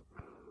peace.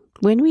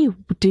 When we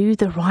do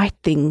the right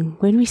thing,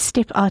 when we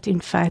step out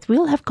in faith,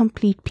 we'll have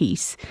complete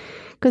peace,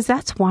 because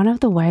that's one of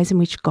the ways in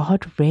which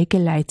God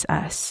regulates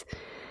us.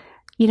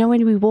 You know,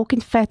 when we walk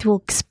in faith, we'll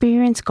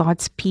experience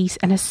God's peace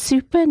and a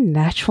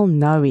supernatural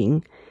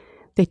knowing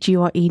that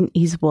you are in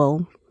His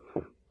will.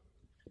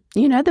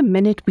 You know, the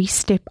minute we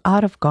step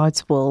out of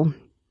God's will,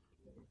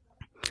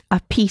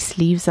 our peace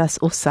leaves us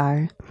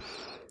also,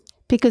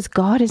 because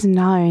God is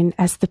known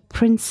as the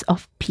Prince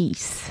of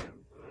Peace.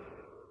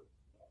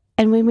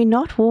 And when we're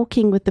not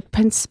walking with the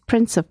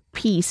Prince of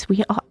Peace,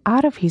 we are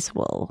out of His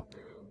will.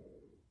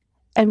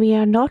 And we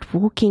are not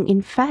walking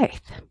in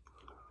faith.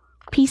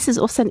 Peace is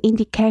also an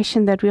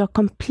indication that we are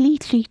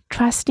completely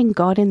trusting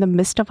God in the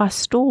midst of our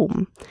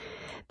storm.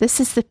 This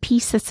is the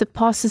peace that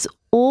surpasses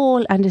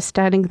all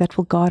understanding that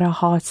will guard our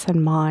hearts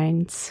and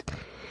minds.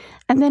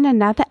 And then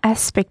another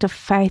aspect of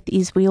faith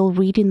is we'll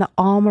read in the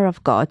armor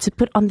of God to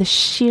put on the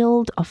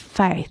shield of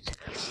faith.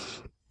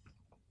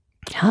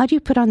 How do you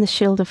put on the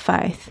shield of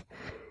faith?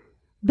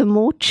 The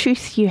more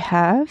truth you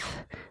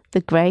have,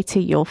 the greater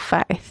your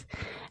faith.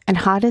 And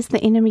how does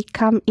the enemy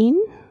come in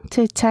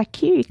to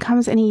attack you? He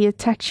comes and he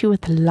attacks you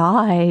with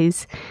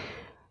lies.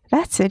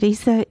 That's it.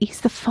 He's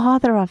the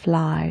father of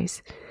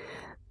lies.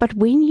 But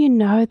when you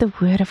know the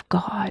word of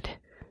God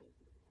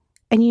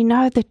and you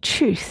know the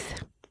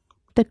truth,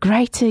 the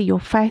greater your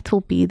faith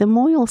will be. The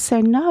more you'll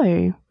say,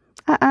 no,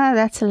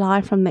 that's a lie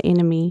from the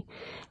enemy.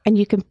 And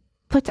you can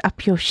put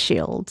up your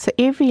shield. So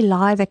every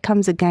lie that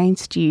comes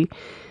against you,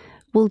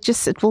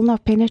 it will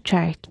not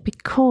penetrate,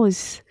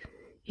 because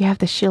you have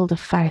the shield of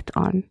faith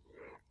on.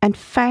 And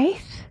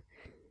faith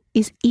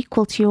is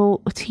equal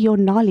to your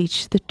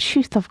knowledge, the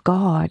truth of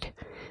God.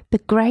 The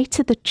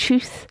greater the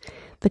truth,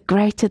 the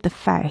greater the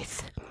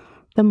faith.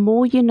 The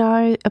more you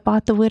know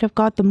about the word of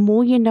God, the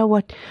more you know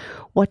what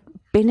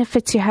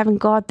benefits you have in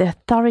God, the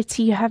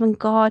authority you have in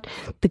God,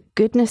 the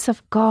goodness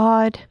of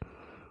God.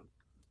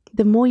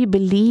 The more you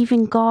believe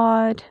in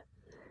God,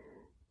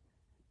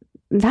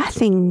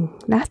 Nothing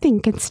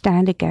can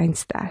stand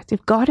against that.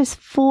 If God is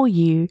for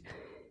you,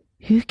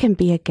 who can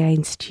be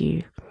against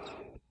you?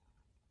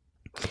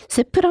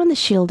 So put on the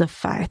shield of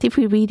faith. If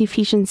we read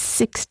Ephesians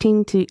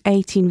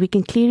 16-18, we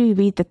can clearly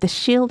read that the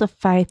shield of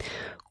faith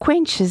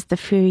quenches the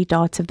fiery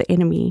darts of the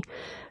enemy.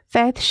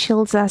 Faith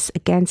shields us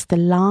against the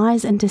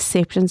lies and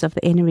deceptions of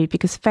the enemy,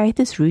 because faith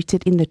is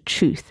rooted in the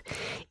truth.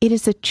 It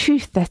is the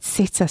truth that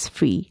sets us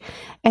free,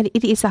 and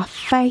it is our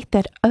faith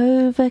that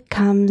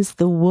overcomes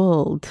the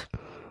world.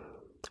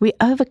 We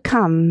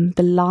overcome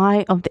the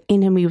lie of the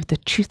enemy with the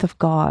truth of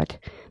God.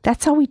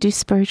 That's how we do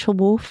spiritual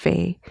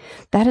warfare.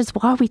 That is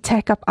why we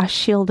take up our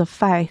shield of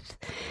faith.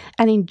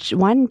 And in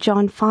 1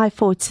 John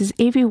 5:4, it says,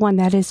 everyone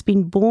that has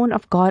been born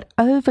of God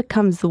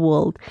overcomes the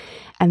world.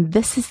 And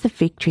this is the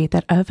victory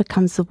that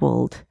overcomes the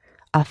world,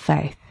 our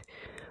faith.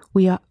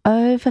 We are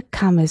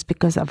overcomers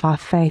because of our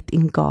faith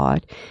in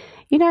God.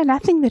 You know,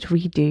 nothing that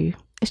we do.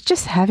 It's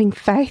just having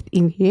faith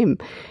in Him,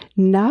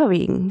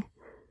 knowing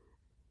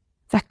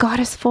that God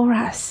is for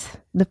us.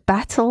 The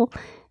battle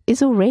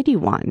is already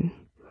won.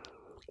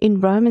 In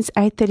Romans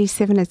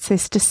 8:37, it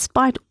says,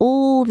 despite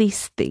all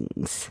these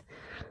things,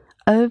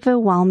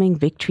 overwhelming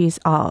victory is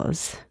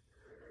ours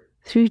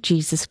through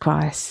Jesus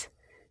Christ,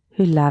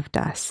 who loved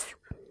us.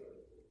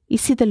 You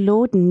see, the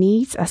Lord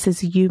needs us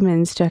as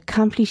humans to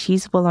accomplish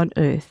His will on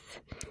earth.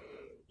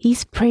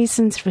 His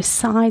presence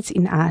resides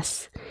in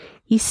us.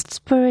 His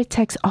Spirit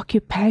takes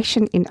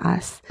occupation in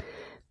us.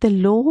 The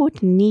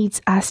Lord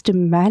needs us to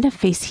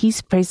manifest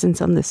His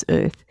presence on this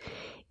earth.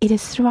 It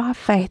is through our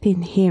faith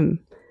in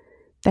Him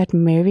that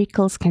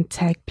miracles can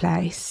take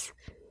place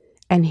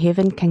and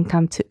heaven can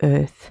come to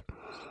earth.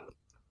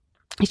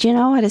 Do you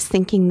know what I was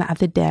thinking the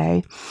other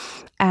day?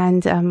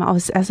 And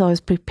as I was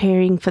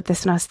preparing for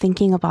this, and I was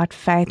thinking about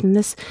faith, and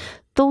this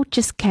thought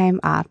just came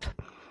up.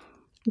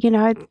 You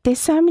know, there's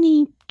so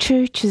many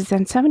churches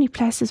and so many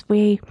places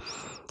where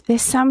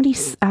there's so many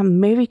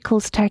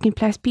miracles taking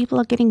place. People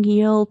are getting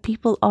healed.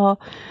 People are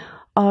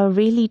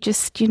really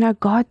just, you know,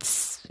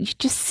 you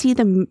just see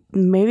the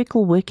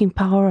miracle working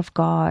power of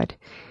God.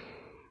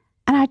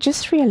 And I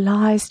just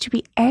realized to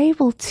be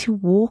able to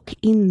walk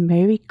in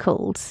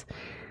miracles,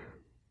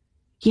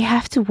 you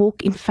have to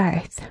walk in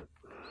faith.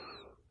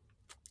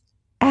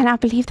 And I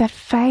believe that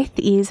faith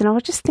is, and I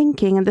was just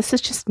thinking, and this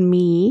is just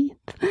me,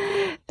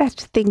 that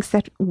thinks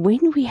that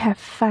when we have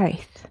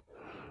faith,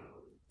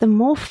 the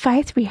more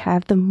faith we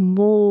have, the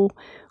more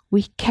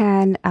we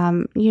can,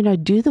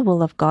 do the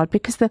will of God.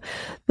 Because the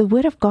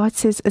Word of God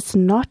says it's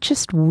not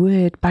just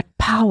word, but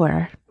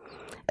power.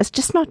 It's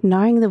just not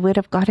knowing the Word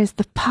of God as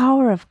the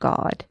power of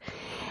God.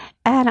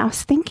 And I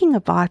was thinking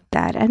about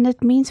that. And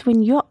it means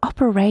when you're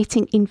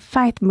operating in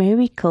faith,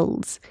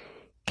 miracles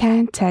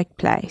can take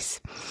place.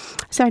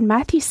 So in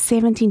Matthew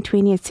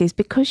 17:20 it says,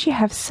 because you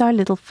have so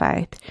little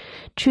faith,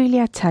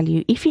 truly I tell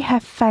you, if you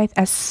have faith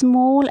as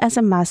small as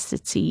a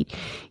mustard seed,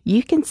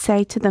 you can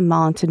say to the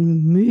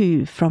mountain,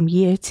 move from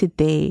here to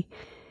there,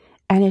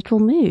 and it will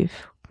move.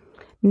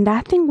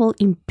 Nothing will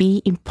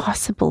be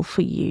impossible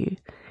for you.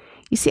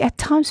 You see, at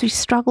times we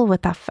struggle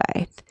with our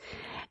faith.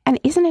 And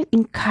isn't it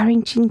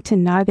encouraging to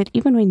know that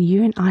even when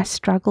you and I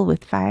struggle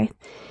with faith,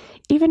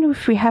 even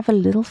if we have a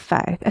little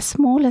faith, as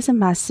small as a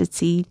mustard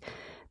seed,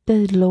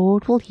 the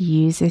Lord will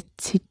use it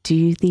to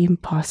do the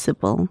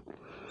impossible.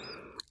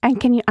 And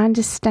can you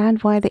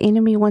understand why the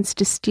enemy wants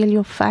to steal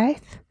your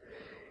faith?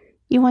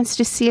 He wants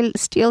to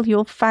steal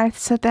your faith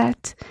so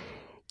that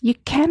you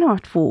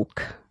cannot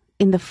walk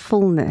in the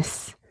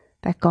fullness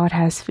that God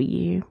has for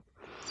you.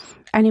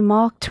 And in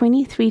Mark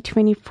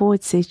 23:24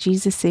 it says,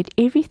 Jesus said,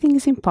 everything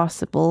is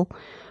impossible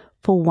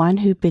for one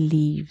who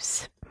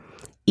believes.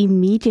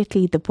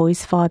 Immediately the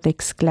boy's father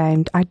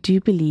exclaimed, I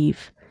do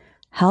believe.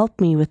 Help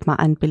me with my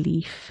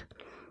unbelief.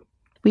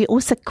 We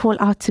also call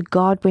out to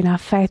God when our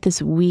faith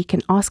is weak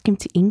and ask Him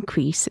to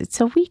increase it.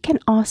 So we can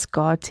ask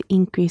God to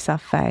increase our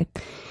faith.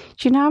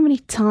 Do you know how many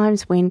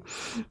times when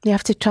you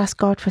have to trust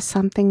God for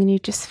something and you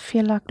just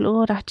feel like,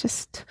 Lord, I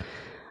just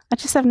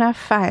have no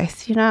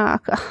faith. You know,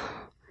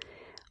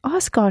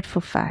 ask God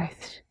for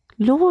faith.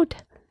 Lord,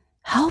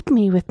 help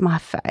me with my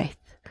faith.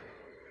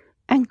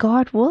 And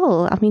God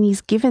will. I mean,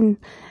 He's given,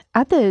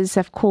 others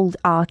have called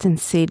out and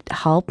said,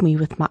 help me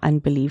with my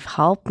unbelief,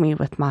 help me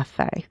with my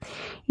faith.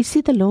 You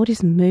see, the Lord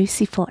is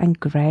merciful and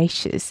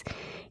gracious.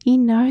 He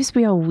knows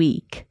we are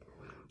weak,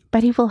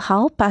 but He will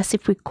help us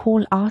if we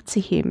call out to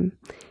Him.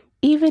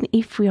 Even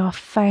if we are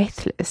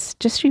faithless,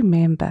 just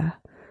remember,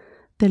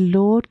 the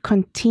Lord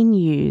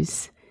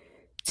continues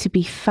to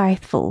be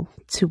faithful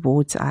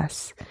towards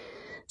us.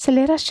 So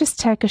let us just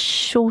take a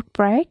short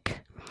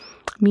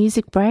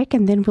music break,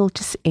 and then we'll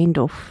just end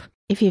off.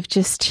 If you've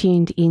just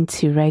tuned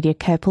into Radio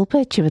K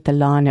Pulpit, you're with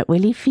Alana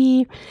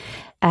Willifee,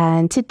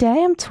 and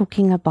today I'm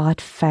talking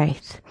about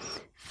faith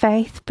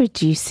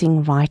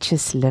producing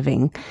righteous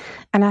living.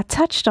 And I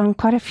touched on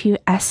quite a few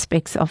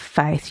aspects of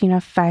faith,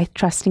 faith,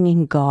 trusting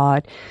in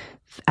God,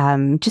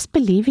 just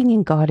believing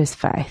in God as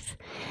faith,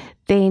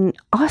 then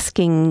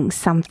asking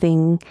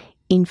something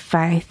in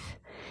faith.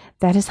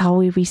 That is how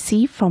we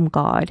receive from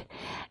God.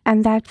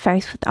 And that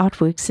faith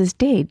without works is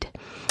dead.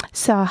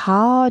 So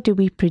how do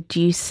we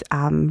produce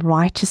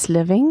righteous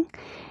living?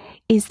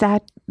 Is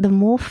that the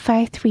more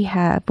faith we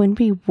have, when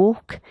we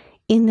walk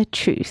in the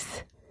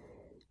truth,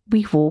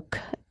 we walk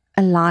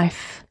a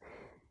life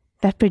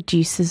that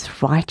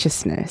produces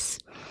righteousness.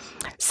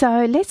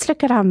 So let's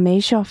look at our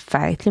measure of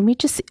faith. Let me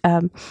just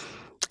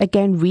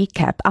again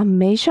recap. Our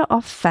measure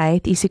of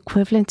faith is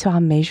equivalent to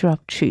our measure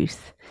of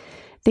truth.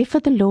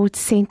 Therefore, the Lord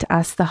sent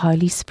us the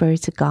Holy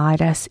Spirit to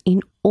guide us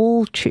in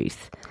all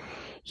truth.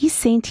 He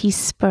sent His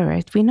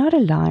Spirit. We're not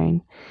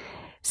alone,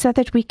 so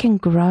that we can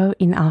grow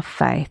in our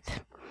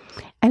faith.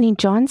 And in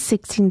John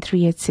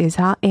 16:3 it says,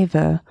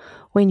 however,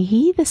 when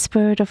He, the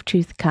Spirit of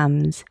truth,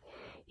 comes,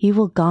 He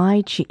will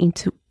guide you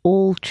into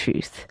all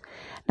truth.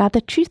 Now,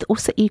 the truth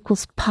also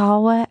equals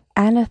power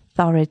and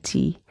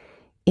authority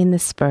in the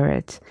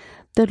Spirit.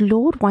 The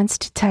Lord wants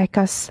to take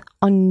us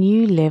on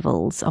new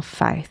levels of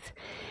faith.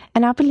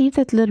 And I believe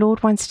that the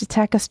Lord wants to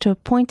take us to a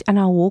point in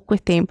our walk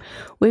with Him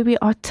where we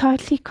are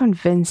totally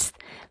convinced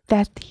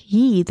that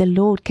He, the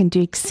Lord, can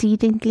do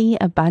exceedingly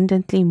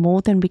abundantly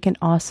more than we can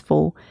ask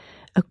for,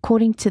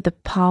 according to the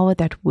power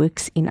that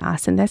works in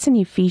us. And that's in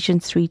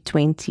Ephesians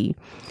 3:20.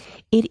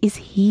 It is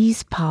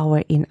His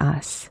power in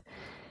us.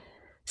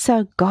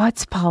 So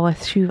God's power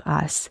through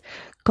us.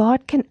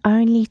 God can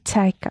only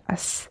take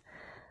us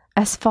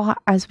as far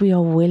as we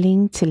are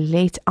willing to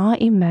let our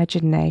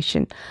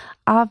imagination,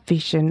 our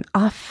vision,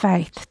 our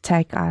faith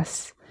take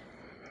us.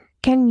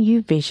 Can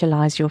you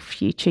visualize your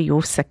future,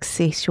 your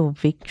success, your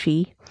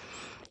victory?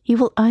 He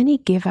will only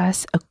give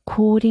us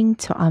according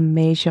to our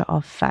measure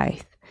of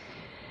faith.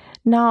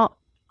 Now,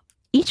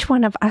 each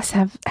one of us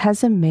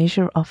has a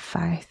measure of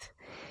faith.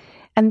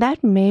 And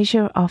that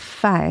measure of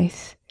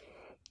faith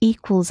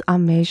equals our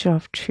measure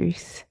of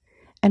truth.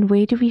 And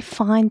where do we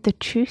find the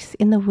truth?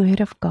 In the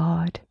Word of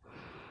God.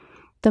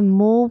 The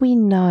more we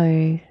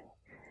know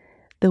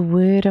the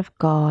Word of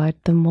God,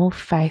 the more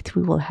faith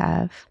we will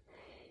have.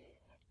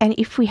 And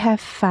if we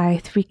have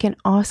faith, we can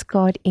ask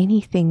God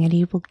anything and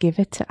He will give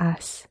it to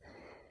us.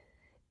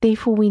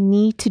 Therefore, we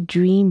need to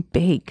dream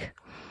big.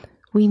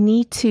 We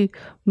need to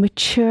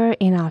mature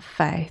in our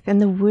faith. And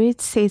the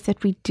Word says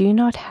that we do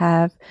not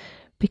have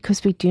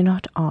because we do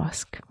not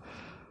ask.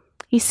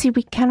 You see,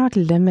 we cannot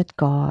limit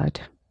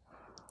God.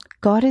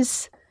 God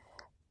is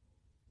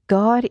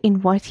God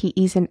in what He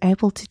is and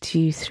able to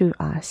do through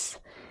us.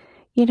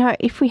 You know,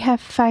 if we have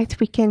faith,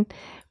 we can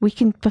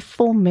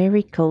perform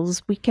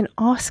miracles. We can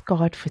ask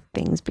God for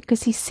things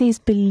because He says,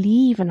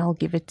 believe and I'll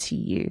give it to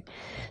you.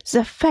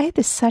 So faith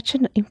is such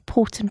an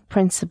important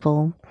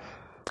principle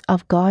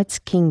of God's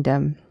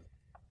kingdom.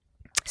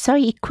 So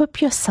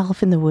equip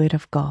yourself in the Word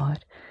of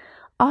God.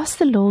 Ask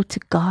the Lord to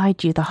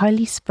guide you, the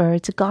Holy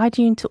Spirit to guide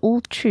you into all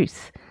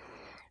truth.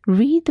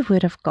 Read the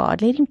Word of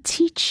God. Let Him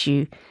teach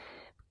you.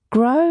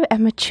 Grow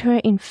and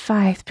mature in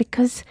faith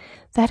because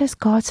that is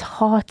God's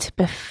heart to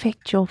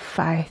perfect your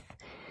faith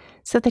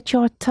so that you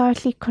are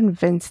totally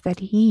convinced that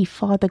He,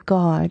 Father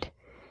God,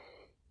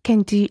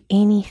 can do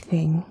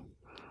anything.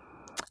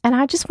 And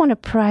I just want to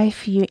pray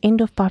for you,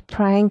 end off by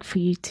praying for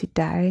you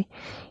today.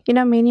 You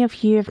know, many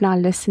of you have now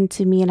listened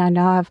to me and I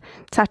know I've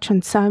touched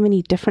on so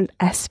many different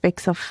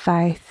aspects of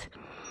faith.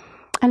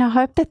 And I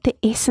hope that the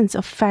essence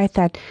of faith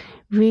that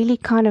really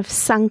kind of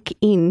sunk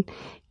in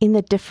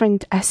the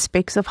different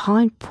aspects of how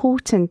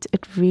important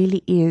it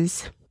really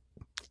is.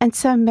 And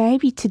so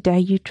maybe today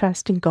you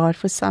trust in God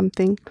for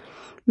something.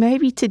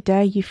 Maybe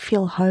today you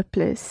feel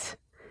hopeless.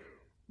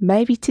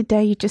 Maybe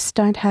today you just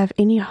don't have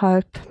any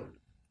hope.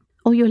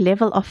 Or your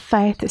level of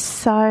faith is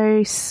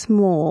so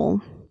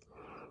small.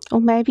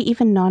 Or maybe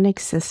even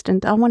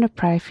non-existent. I want to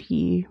pray for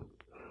you.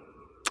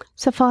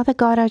 So Father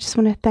God, I just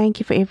want to thank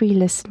you for every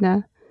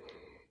listener.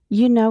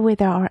 You know where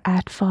they are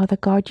at, Father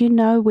God. You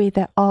know where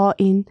they are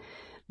in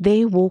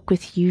their walk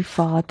with you,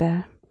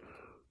 Father.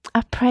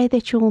 I pray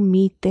that you will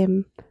meet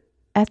them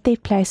at their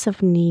place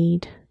of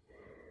need,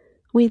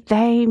 where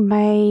they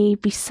may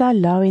be so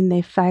low in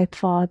their faith,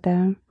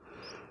 Father.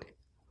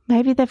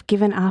 Maybe they've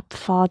given up,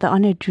 Father,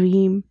 on a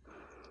dream,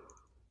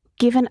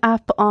 given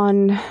up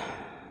on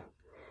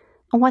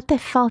what they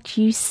felt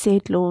you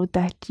said, Lord,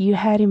 that you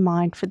had in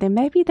mind for them.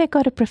 Maybe they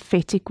got a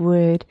prophetic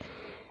word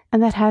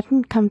and that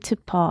hadn't come to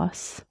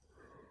pass.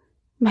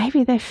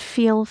 Maybe they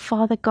feel,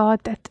 Father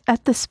God, that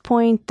at this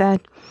point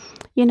that,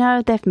 you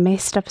know, they've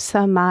messed up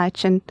so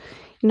much and,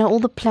 you know, all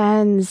the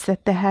plans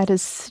that they had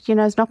is, you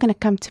know, is not going to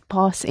come to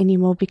pass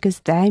anymore because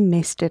they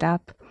messed it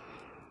up.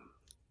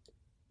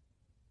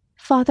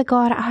 Father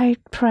God, I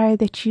pray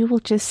that you will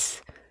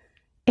just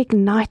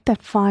ignite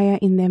that fire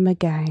in them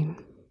again.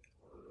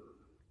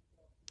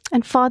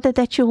 And Father,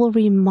 that you will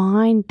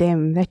remind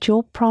them that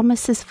your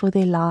promises for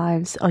their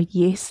lives are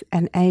yes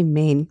and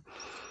amen.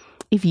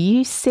 If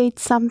you said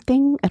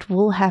something, it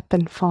will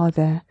happen,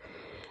 Father.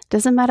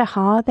 Doesn't matter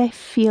how they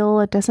feel.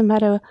 It doesn't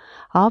matter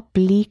how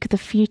bleak the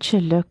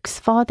future looks.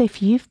 Father,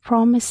 if you've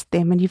promised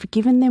them and you've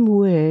given them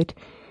word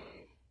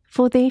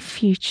for their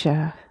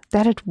future,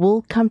 that it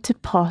will come to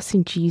pass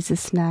in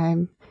Jesus'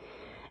 name.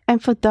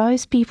 And for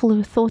those people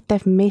who thought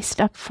they've messed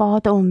up,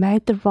 Father, or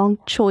made the wrong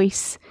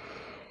choice,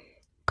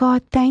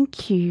 God,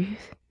 thank you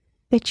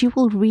that you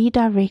will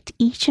redirect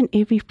each and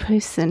every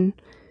person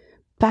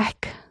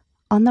back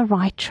on the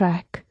right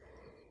track,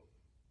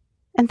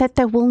 and that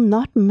they will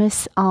not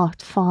miss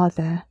out,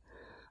 Father,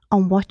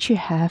 on what you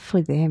have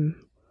for them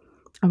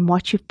and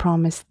what you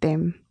promised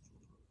them,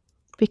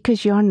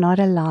 because you're not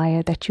a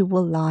liar that you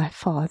will lie,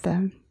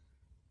 Father.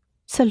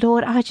 So,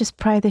 Lord, I just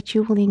pray that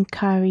you will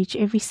encourage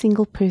every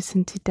single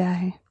person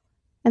today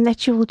and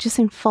that you will just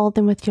enfold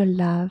them with your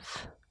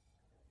love.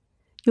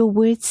 Your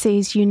word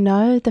says you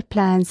know the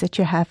plans that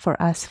you have for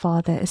us,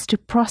 Father, is to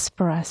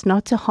prosper us,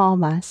 not to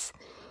harm us,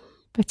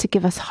 but to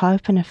give us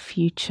hope and a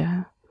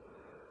future.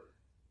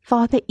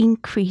 Father,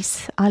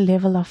 increase our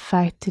level of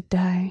faith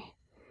today.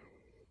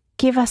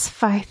 Give us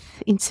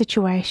faith in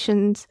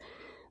situations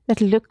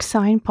that look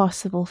so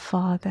impossible,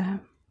 Father.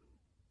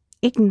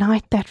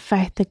 Ignite that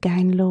faith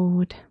again,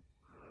 Lord,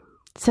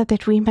 so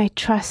that we may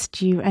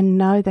trust you and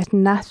know that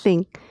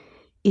nothing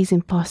is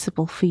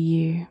impossible for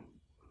you.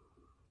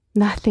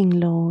 Nothing,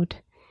 Lord.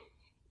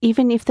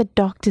 Even if the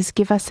doctors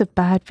give us a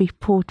bad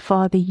report,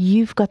 Father,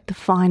 you've got the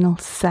final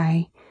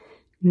say.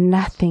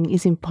 Nothing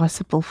is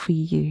impossible for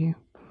you.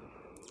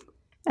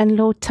 And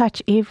Lord,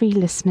 touch every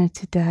listener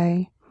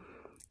today.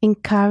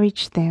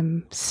 Encourage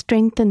them,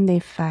 strengthen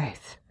their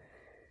faith.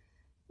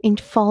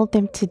 Enfold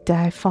them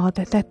today,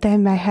 Father, that they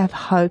may have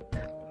hope,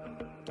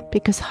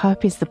 because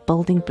hope is the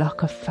building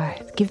block of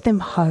faith. Give them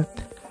hope.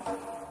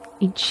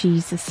 In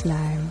Jesus'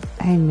 name,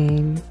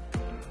 amen.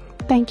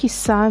 thank you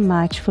so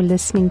much for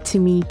listening to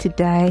me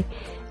today.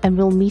 And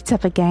we'll meet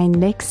up again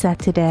next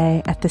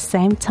Saturday at the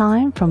same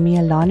time. From me,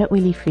 Alana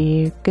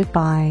Olivier.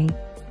 Goodbye.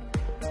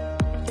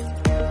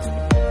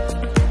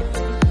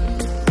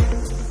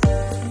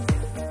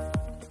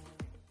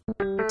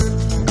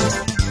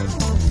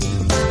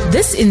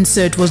 This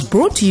insert was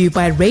brought to you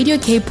by Radio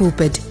K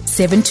Pulpit,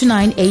 7 to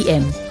 9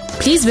 a.m.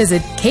 Please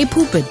visit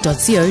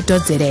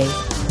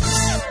kpulpit.co.za.